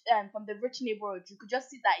rich neighborhood, you could just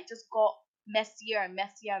see that it just got messier and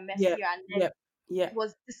messier and yeah, messier, and then yeah, yeah. it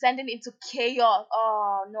was descending into chaos.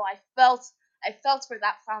 Oh no, I felt for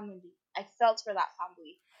that family. I felt for that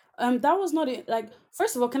family. That was not it. Like,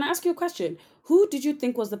 first of all, can I ask you a question? Who did you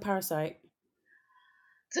think was the parasite?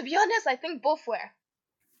 To be honest, I think both were.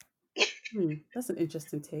 That's an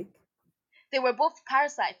interesting take. They were both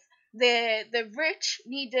parasites. The rich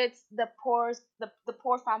needed the poor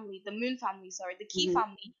family, the Moon family, sorry, the Key Mm-hmm,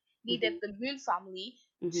 family needed mm-hmm, the Moon family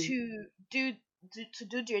mm-hmm. to do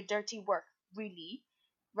their dirty work, really,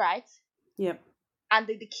 right? Yep. And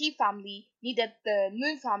the Key family needed the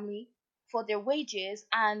Moon family for their wages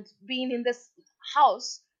and being in this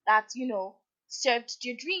house that, served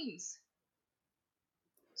their dreams.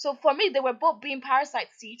 So for me, they were both being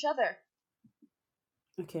parasites to each other.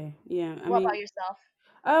 Okay. Yeah. I What mean, about yourself?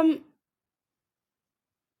 um,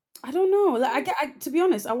 I don't know. Like, to be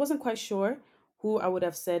honest, I wasn't quite sure who I would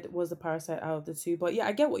have said was the parasite out of the two. But yeah,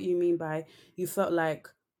 I get what you mean by you felt like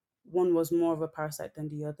one was more of a parasite than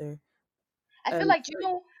the other. I feel like,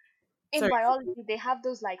 Sorry. in Sorry. biology they have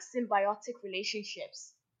those like symbiotic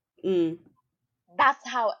relationships. Mm. That's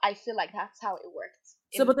how I feel like that's how it worked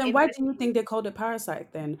So, but then in why this do you think case. they called it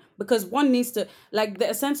parasite then? Because one needs to, like,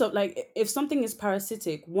 the sense of, like, if something is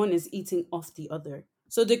parasitic, one is eating off the other.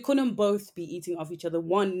 So they couldn't both be eating off each other.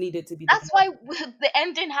 One needed to be the That's why parasite. the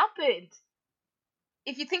ending happened.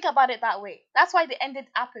 If you think about it that way, that's why the ending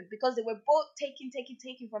happened, because they were both taking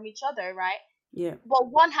from each other, right? Yeah. But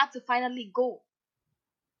one had to finally go,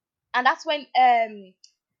 and that's when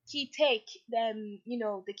Key take them,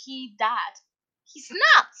 the Key dad, he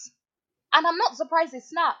snapped, and I'm not surprised he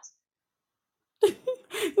snapped.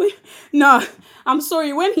 No, I'm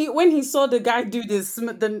sorry. When he saw the guy do this,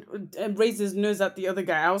 then raise his nose at the other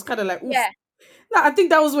guy, I was kind of like, oof. Yeah. No, I think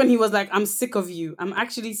that was when he was like, "I'm sick of you. I'm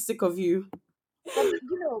actually sick of you." But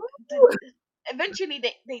eventually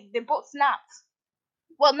they both snapped.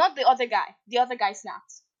 Well, not the other guy. The other guy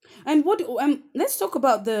snapped. And what? Let's talk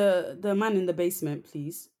about the man in the basement,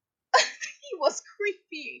 please. He was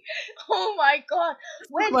creepy. Oh my god.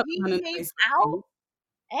 Let's talk When about the he man in the came basement, out, please.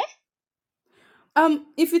 eh?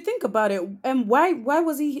 If you think about it, why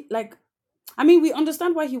was he like? I mean, we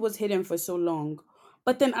understand why he was hidden for so long,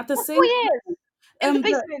 but then at the For same 4 years in the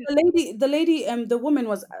basement. the woman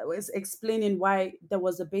was explaining why there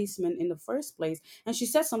was a basement in the first place, and she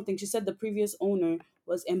said something. She said the previous owner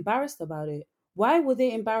was embarrassed about it. Why were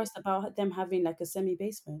they embarrassed about them having like a semi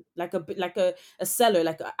basement, like a cellar,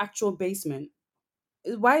 like an actual basement?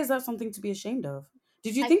 Why is that something to be ashamed of?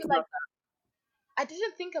 Did you I think feel about like I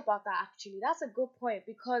didn't think about that actually. That's a good point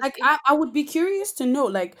because like in I would be curious to know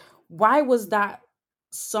like why was that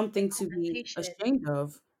something to be conversation. ashamed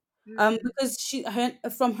of? Hmm. Because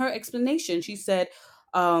from her explanation,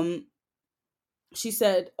 um, she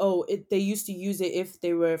said, oh, they used to use it if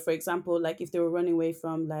they were, for example, like if they were running away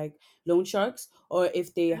from like loan sharks, or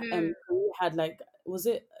if they Hmm. had like was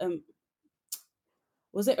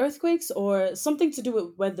it earthquakes or something to do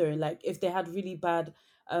with weather, like if they had really bad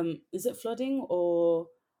is it flooding or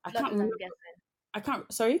I can't Flooding, I'm remember. guessing. I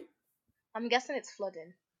can't. Sorry. I'm guessing it's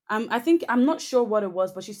flooding. I think I'm not sure what it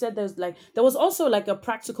was, but she said there was also like a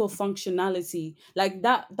practical functionality, like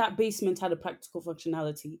that basement had a practical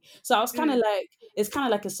functionality. So I was kind of Mm. like, it's kind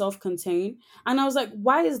of like a self-contained, and I was like,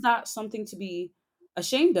 why is that something to be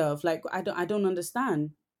ashamed of? Like I don't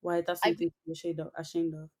understand why that's I something to be ashamed of.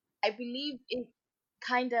 Ashamed of. I believe it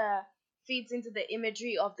kind of feeds into the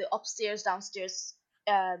imagery of the upstairs downstairs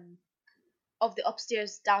um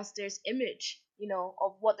image,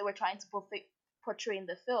 of what they were trying to portray in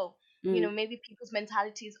the film. Mm. Maybe people's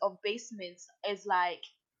mentalities of basements is like,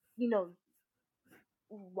 you know,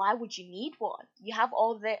 why would you need one? You have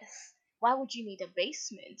all this. Why would you need a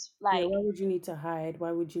basement? Yeah, Like, why would you need to hide?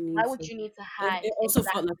 Why would you why need would to? you need to It, hide? it also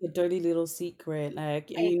felt like a dirty little secret,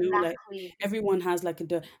 like, and like Exactly. everyone has like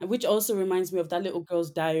and which also reminds me of that little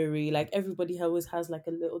girl's diary. Like everybody always has like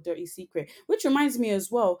a little dirty secret, which reminds me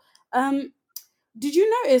as well. Did you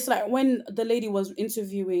notice like when the lady was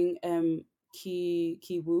interviewing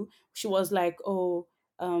Ki Woo, she was like, "Oh,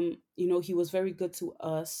 he was very good to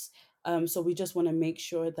us. So we just want to make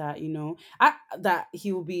sure that that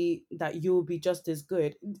you'll be just as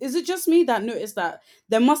good." Is it just me that noticed that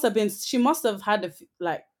she must have had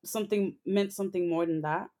like something meant something more than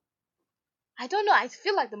that? I don't know. I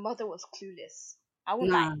feel like the mother was clueless. I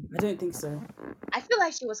won't lie. Nah, I don't think so. I feel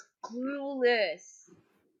like she was clueless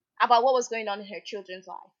about what was going on in her children's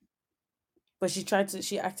life. But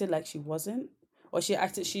she acted like she wasn't, or she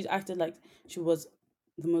acted like she was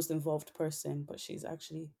the most involved person, but she's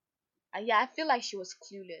actually. Yeah, I feel like she was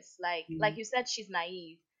clueless. Like Mm, you said, she's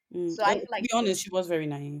naive. So I And feel to like be honest, she was very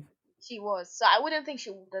naive. she was. So I wouldn't think she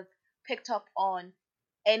would have picked up on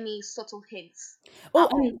any subtle hints Oh,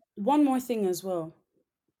 at all. and one more thing as well.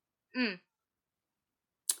 Mm,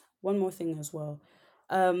 One more thing as well.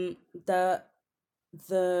 Um, the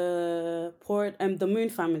the Moon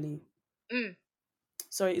family. mm.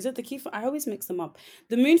 Sorry, is it the I always mix them up.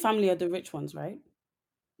 The Moon family are the rich ones, right?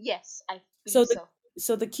 Yes, I So believe the so.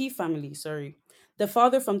 Key family. Sorry, the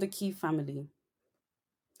father from the Key family.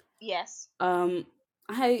 Yes. Um,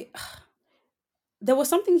 I there was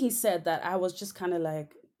something he said that I was just kind of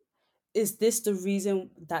like, is this the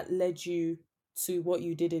reason that led you to what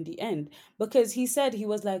you did in the end? Because he said, he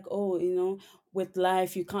was like, oh, with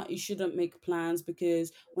life you shouldn't make plans,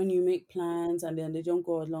 because when you make plans and then they don't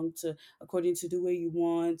go along to according to the way you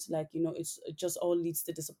want, like, it just all leads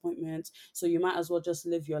to disappointment. So you might as well just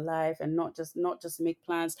live your life and not just make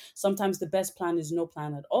plans. Sometimes the best plan is no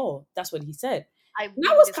plan at all. That's what he said. I And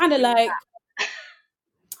I really was kind of disagree with like, that.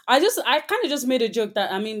 I kind of just made a joke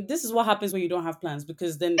that, I mean, this is what happens when you don't have plans,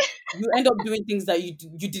 because then you end up doing things that you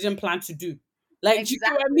didn't plan to do. Like, do you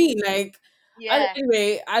get what I mean? Exactly. Like, Yeah.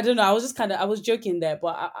 anyway, I don't know. I was just kind of I was joking there,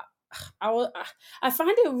 but I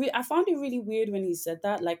found it really weird when he said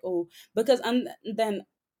that. Like, oh, because and then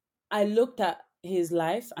I looked at his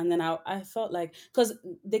life, and then I felt like, because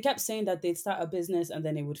they kept saying that they'd start a business and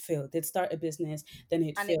then it would fail. They'd start a business, then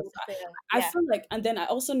it And it fails. would fail. I Yeah. feel like, and then I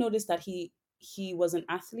also noticed that he was an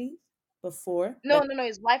athlete before, No, like, no, no.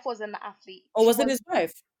 His wife was an athlete. or was it his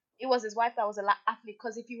wife? It was his wife that was a athlete.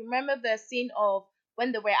 Because if you remember the scene of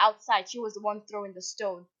when they were outside, she was the one throwing the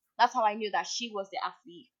stone. That's how I knew that she was the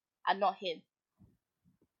athlete and not him. Do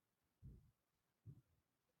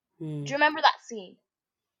Hmm. you remember that scene?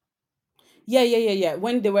 Yeah.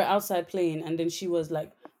 When they were outside playing, and then she was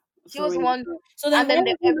like He was the throwing. one, So then and why then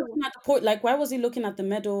was he everyone. looking at the port? Like, why was he looking at the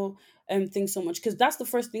medal thing so much? Because that's the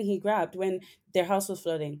first thing he grabbed when their house was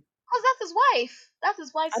flooding. Because that's his wife. That's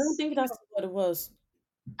his I don't wife's. think that's what it was.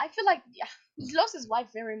 I feel like, yeah, he loves his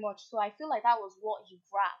wife very much, so I feel like that was what he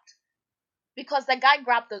grabbed. Because the guy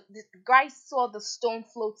grabbed the guy saw the stone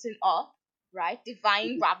floating up, right?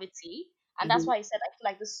 Divine gravity, and that's Hmm. why he said, "I feel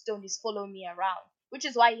like this stone is following me around," which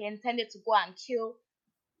is why he intended to go and kill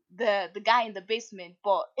the guy in the basement,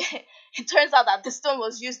 but it turns out that the stone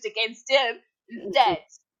was used against him instead.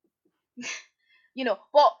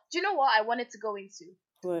 But do you know what I wanted to go into?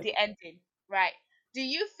 What The ending, right? Do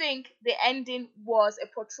you think the ending was a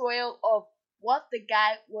portrayal of what the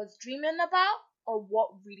guy was dreaming about or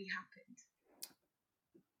what really happened?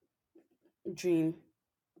 dream?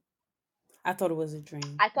 I thought it was a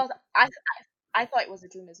dream. I thought I thought it was a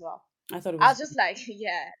dream as well. I thought it I was. was just like,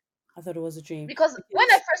 yeah, I thought it was a dream because when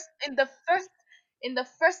I because first in the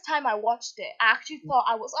first time I watched it, I actually thought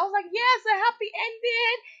I was like, yes, a happy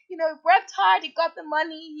ending. He worked hard, he got the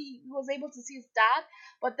money, he was able to see his dad.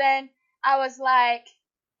 But then I was like,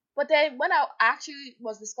 but then when I actually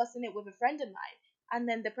was discussing it with a friend of mine, and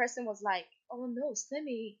then the person was like, "Oh no,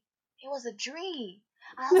 Slimmy, it was a dream."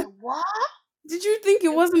 I was like, "What?" did you think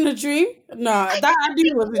it wasn't a dream? No, I that I didn't knew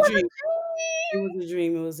think it was it a was a dream. It dream. was a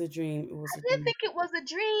dream. It was a dream. It was I a didn't dream. think it was a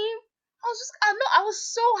dream. I know, I was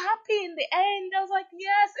so happy in the end. I was like,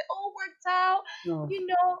 yes, it all worked out. No.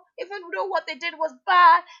 Even though what they did was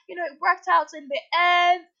bad, it worked out in the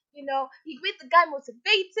end. He made the guy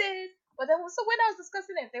motivated. But then, so when I was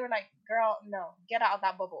discussing it, they were like, girl, no, get out of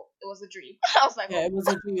that bubble. It was a dream. I was like, Yeah, oh, it was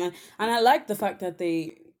a dream, and I like the fact that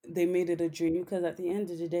they made it a dream because at the end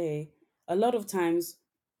of the day, a lot of times,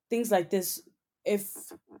 things like this,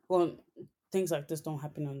 if well, things like this don't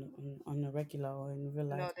happen on a regular or in real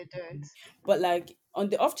life, no, they don't. but like on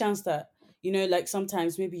the off chance that like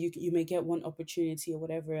sometimes maybe you may get one opportunity or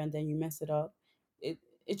whatever, and then you mess it up. It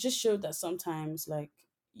it just showed that sometimes like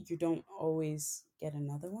you don't always get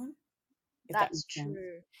another one, if that That's makes sense.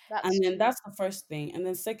 true. That's And then true. that's the first thing. And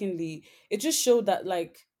then secondly, it just showed that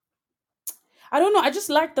like I don't know, I just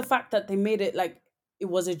like the fact that they made it like it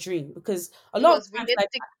was a dream because a It lot of was times like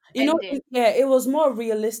realistic ending. yeah, it was more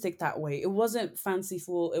realistic that way. It wasn't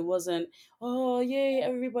fanciful. It wasn't, oh yay,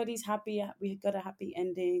 everybody's happy. We got a happy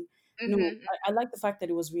ending. No, Mm-hmm. I like the fact that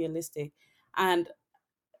it was realistic. And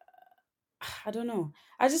I don't know.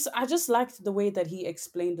 I just liked the way that he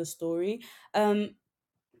explained the story. Um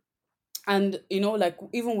and like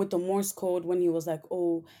even with the Morse code when he was like,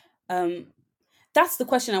 oh, um that's the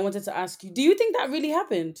question I wanted to ask you. Do you think that really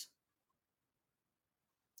happened?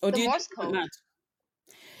 Or The do you think Morse he went code. mad?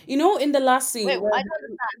 In the last scene Wait, where I don't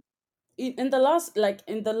understand. in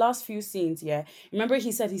the last few scenes, yeah. Remember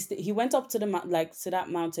he said he went up to the like to that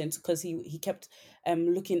mountain because he kept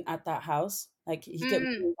looking at that house. Like he kept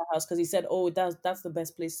Mm, looking at the house because he said, "Oh, that's the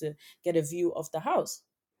best place to get a view of the house."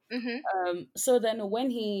 mm-hmm. So then when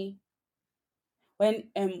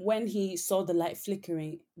he saw the light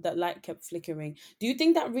flickering, that light kept flickering. Do you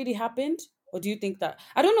think that really happened? Or do you think that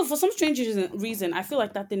I don't know, for some strange reason, I feel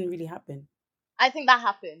like that didn't really happen. I think that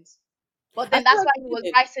happened. But I then feel that's like why he he was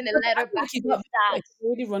did. writing a Because I letter feel back like he to got his I feel dad. like he'd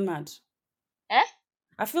already run mad. Eh?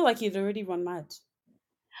 I feel like he'd already run mad.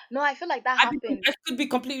 No, I feel like that happened. I could be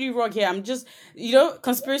completely wrong here. I'm just,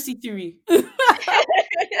 conspiracy theory.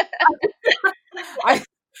 I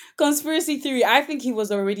conspiracy theory. I think he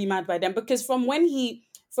was already mad by then because from when he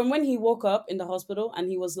woke up in the hospital and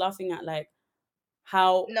he was laughing at like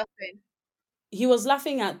how Nothing. he was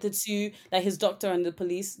laughing at the two, like his doctor and the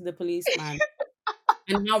policeman,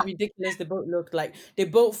 and how ridiculous they both looked. Like they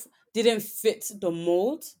both didn't fit the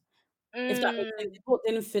mold, if that makes sense. Mm, They both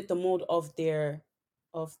didn't fit the mold of their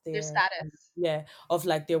their status. yeah, of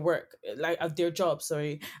like their work, like of their job,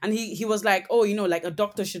 sorry. And he was like, oh, like a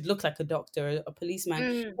doctor should look like a doctor, a policeman.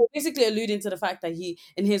 Mm, So basically alluding to the fact that he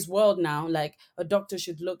in his world now, like a doctor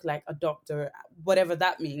should look like a doctor, whatever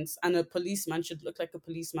that means, and a policeman should look like a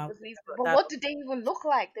policeman, at least. whatever But that what do they even look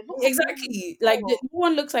like? They look like normal exactly. Like people. no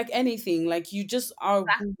one looks like anything. Like you just are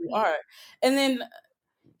who you Exactly. are. And then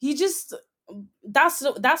he just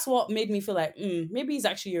that's what made me feel like maybe he's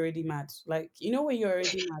actually already mad. Like when you're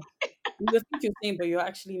already mad, you think you're sane, but you're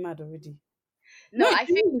actually mad already. No, No, I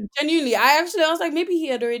think genuinely, I was like, maybe he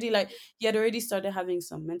had already started having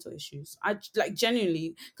some mental issues. I like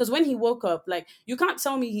genuinely, because when he woke up, like you can't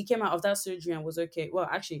tell me he came out of that surgery and was okay. Well,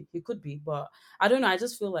 actually, he could be, but I don't know. I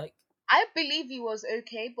just feel like I believe he was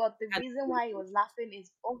okay, but the and reason why he was laughing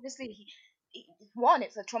is obviously one,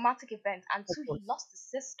 it's a traumatic event, and of two, he course, lost his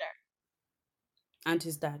sister. and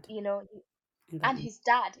his dad, You know, in that and movie. his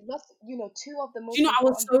dad. He lost, two of the Do you most know, I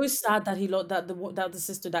was important so people. sad that he lost that the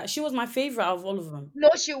sister that she was my favorite out of all of them. No,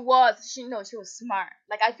 she was. She was smart.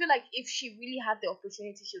 Like, I feel like if she really had the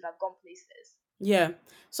opportunity, she would have gone places. Yeah.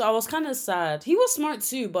 So I was kind of sad. He was smart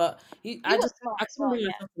too, but He was smart I as couldn't well, bring yeah.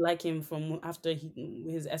 myself to like him from after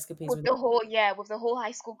his escapades With with. the whole, yeah, with the whole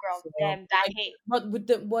high school girl, So that like, hate. but with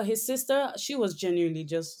the his sister, she was genuinely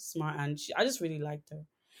just smart, and I just really liked her.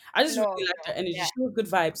 I just No, really liked her no, energy. yeah. She was good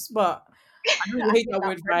vibes, but I don't I hate hate that that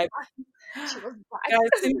word word. vibe. She was Guys,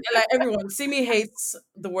 vibes. Like everyone, Simi hates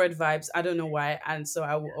the word vibes. I don't know why, and so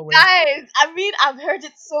I will always. Guys, I mean, I've heard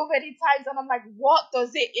it so many times, and I'm like, what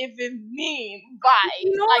does it even mean?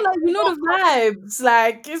 Vibes? Like, Like what? the vibes.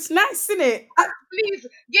 Like it's nice, isn't it? Please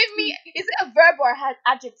give me. Is it a verb or an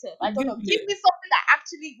adjective? I don't know. Google Give it. me something that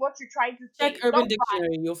actually what you're trying to Check say. Urban Not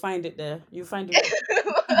Dictionary. You'll find it there. You'll find the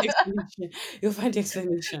vibes. explanation. You'll find the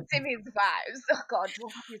explanation. Timmy's vibes. Oh God,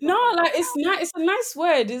 what have you No, talking about? like it's not. It's a nice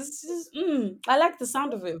word. It's just. I like the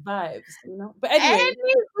sound of it. Vibes. But anyway.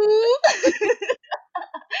 Anywho,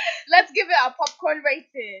 let's give it a popcorn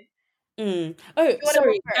rating. Oh, You want to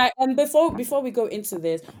go sorry. first? And before we go into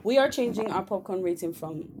this, we are changing our popcorn rating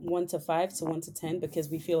from 1 to 5 to 1 to 10 because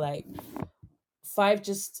we feel like five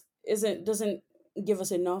just doesn't give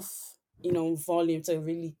us enough, volume to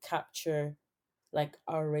really capture like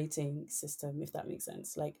our rating system, if that makes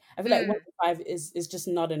sense. Like I feel like one Mm, to five is just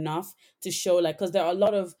not enough to show, like, because there are a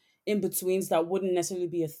lot of in betweens that wouldn't necessarily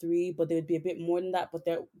be a three, but they would be a bit more than that, but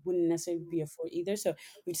there wouldn't necessarily be a four either. So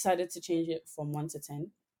we decided to change it from 1 to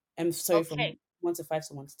 10. I'm sorry, from okay. 1 to 5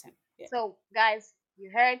 to 1 to 10. Yeah. So, guys,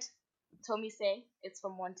 you heard Tommy say it's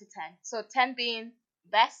from 1 to 10. So, 10 being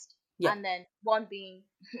best, Yeah. and then 1 being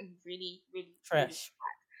really, really, really Fresh.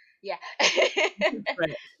 bad. Yeah.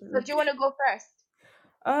 Fresh. So, do you want to go first?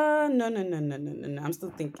 No, no, no, no, no, no, no. I'm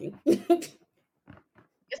still thinking.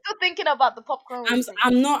 You're still thinking about the popcorn rating.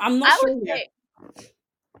 I'm not I sure would yet. say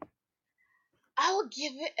I would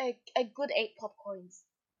give it a good 8 popcorns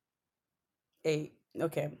Eight.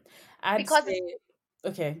 Okay. I'd because it's say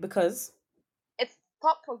okay, because it's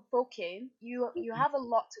thought provoking. You have a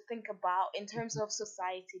lot to think about in terms of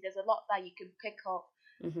society. There's a lot that you can pick up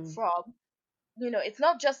hmm from. It's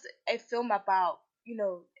not just a film about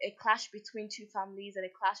a clash between two families and a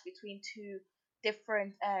clash between two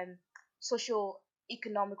different social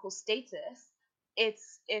economical status.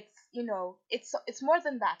 It's more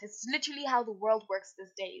than that. It's literally how the world works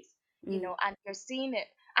these days. mm, And you're seeing it,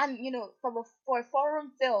 and for a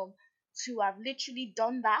foreign film to have literally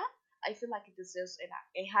done that, I feel like it deserves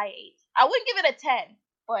a high 8. I wouldn't give it a 10,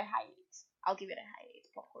 but a high 8. I'll give it a high 8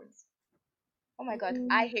 popcorns. Oh my god,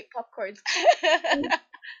 I mm, hate popcorns.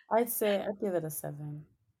 I'd give it a 7.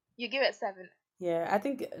 You give it 7. Yeah, I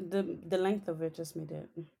think the length of it just made it.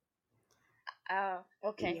 Oh,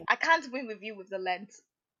 okay. Yeah. I can't win with you with the length.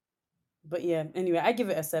 But yeah, anyway, I give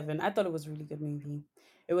it a 7. I thought it was a really good movie.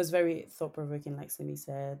 It was very thought provoking, like Simi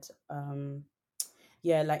said.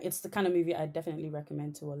 Yeah, like it's the kind of movie I definitely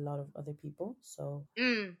recommend to a lot of other people. So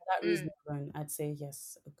Mm, for that reason mm. alone, I'd say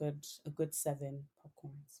yes, a good 7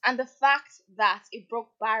 popcorns. And the fact that it broke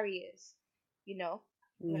barriers, you know,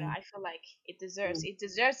 Yeah, I feel like yeah, it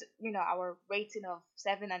deserves, our rating of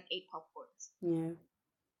 7 and 8 popcorns. yeah.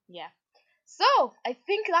 Yeah. So I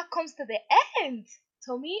think that comes to the end,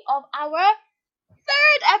 Tommy, of our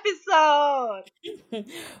third episode.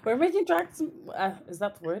 We're making tracks. Is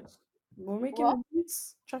that the word? We're What? making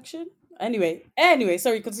roots traction. Anyway.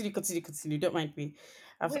 Sorry. Continue. Don't mind me.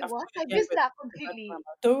 Wait, I've what? come I again missed with that the bad completely. grammar.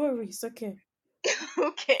 Don't worry. It's okay.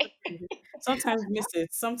 Okay. Sometimes miss it.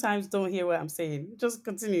 Sometimes don't hear what I'm saying. Just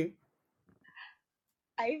continue.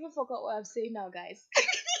 I even forgot what I'm saying now, guys.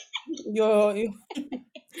 You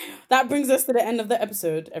That brings us to the end of the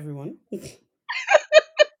episode, everyone.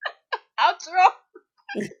 Outro.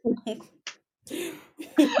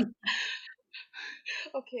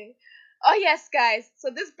 Okay. Oh yes, guys. So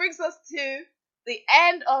this brings us to the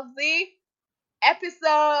end of the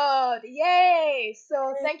episode. Yay!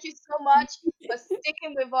 So thank you so much for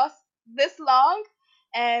sticking with us this long,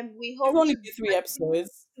 and we We've hope only to do 3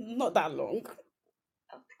 episodes. Not that long.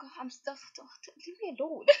 Oh, God, I'm stuff. Leave me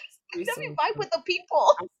alone. Sorry, Let me sorry, vibe sorry. with the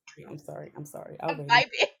people. I'm sorry. I'm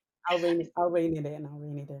vibing. I'll rein it in. I'll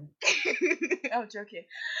rein it in. I'm joking.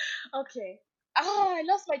 Okay. Oh, I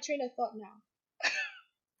lost my train of thought now.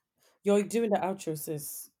 You're doing the outro,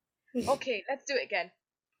 sis. Okay, let's do it again.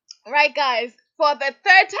 Right, guys, for the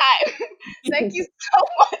third time, thank you so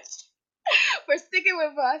much for sticking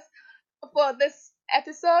with us for this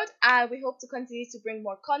episode, and we hope to continue to bring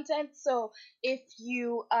more content. So if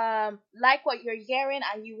you like what you're hearing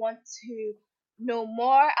and you want to know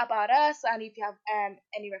more about us and if you have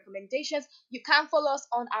any recommendations, you can follow us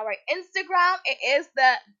on our Instagram. It is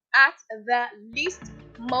the at the least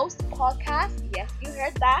most podcast. Yes, you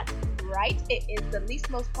heard that right. It is the least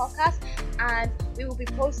most podcast, and we will be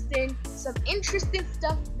posting some interesting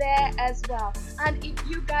stuff there as well. And if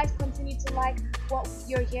you guys continue to like what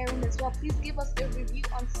you're hearing as well, please give us a review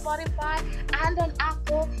on Spotify and on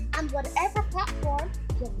Apple and whatever platform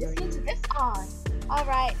you're listening to this on. All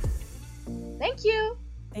right. Thank you.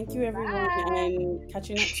 Thank you, everyone, Bye. and catch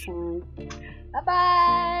you next time.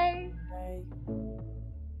 Bye-bye. Bye.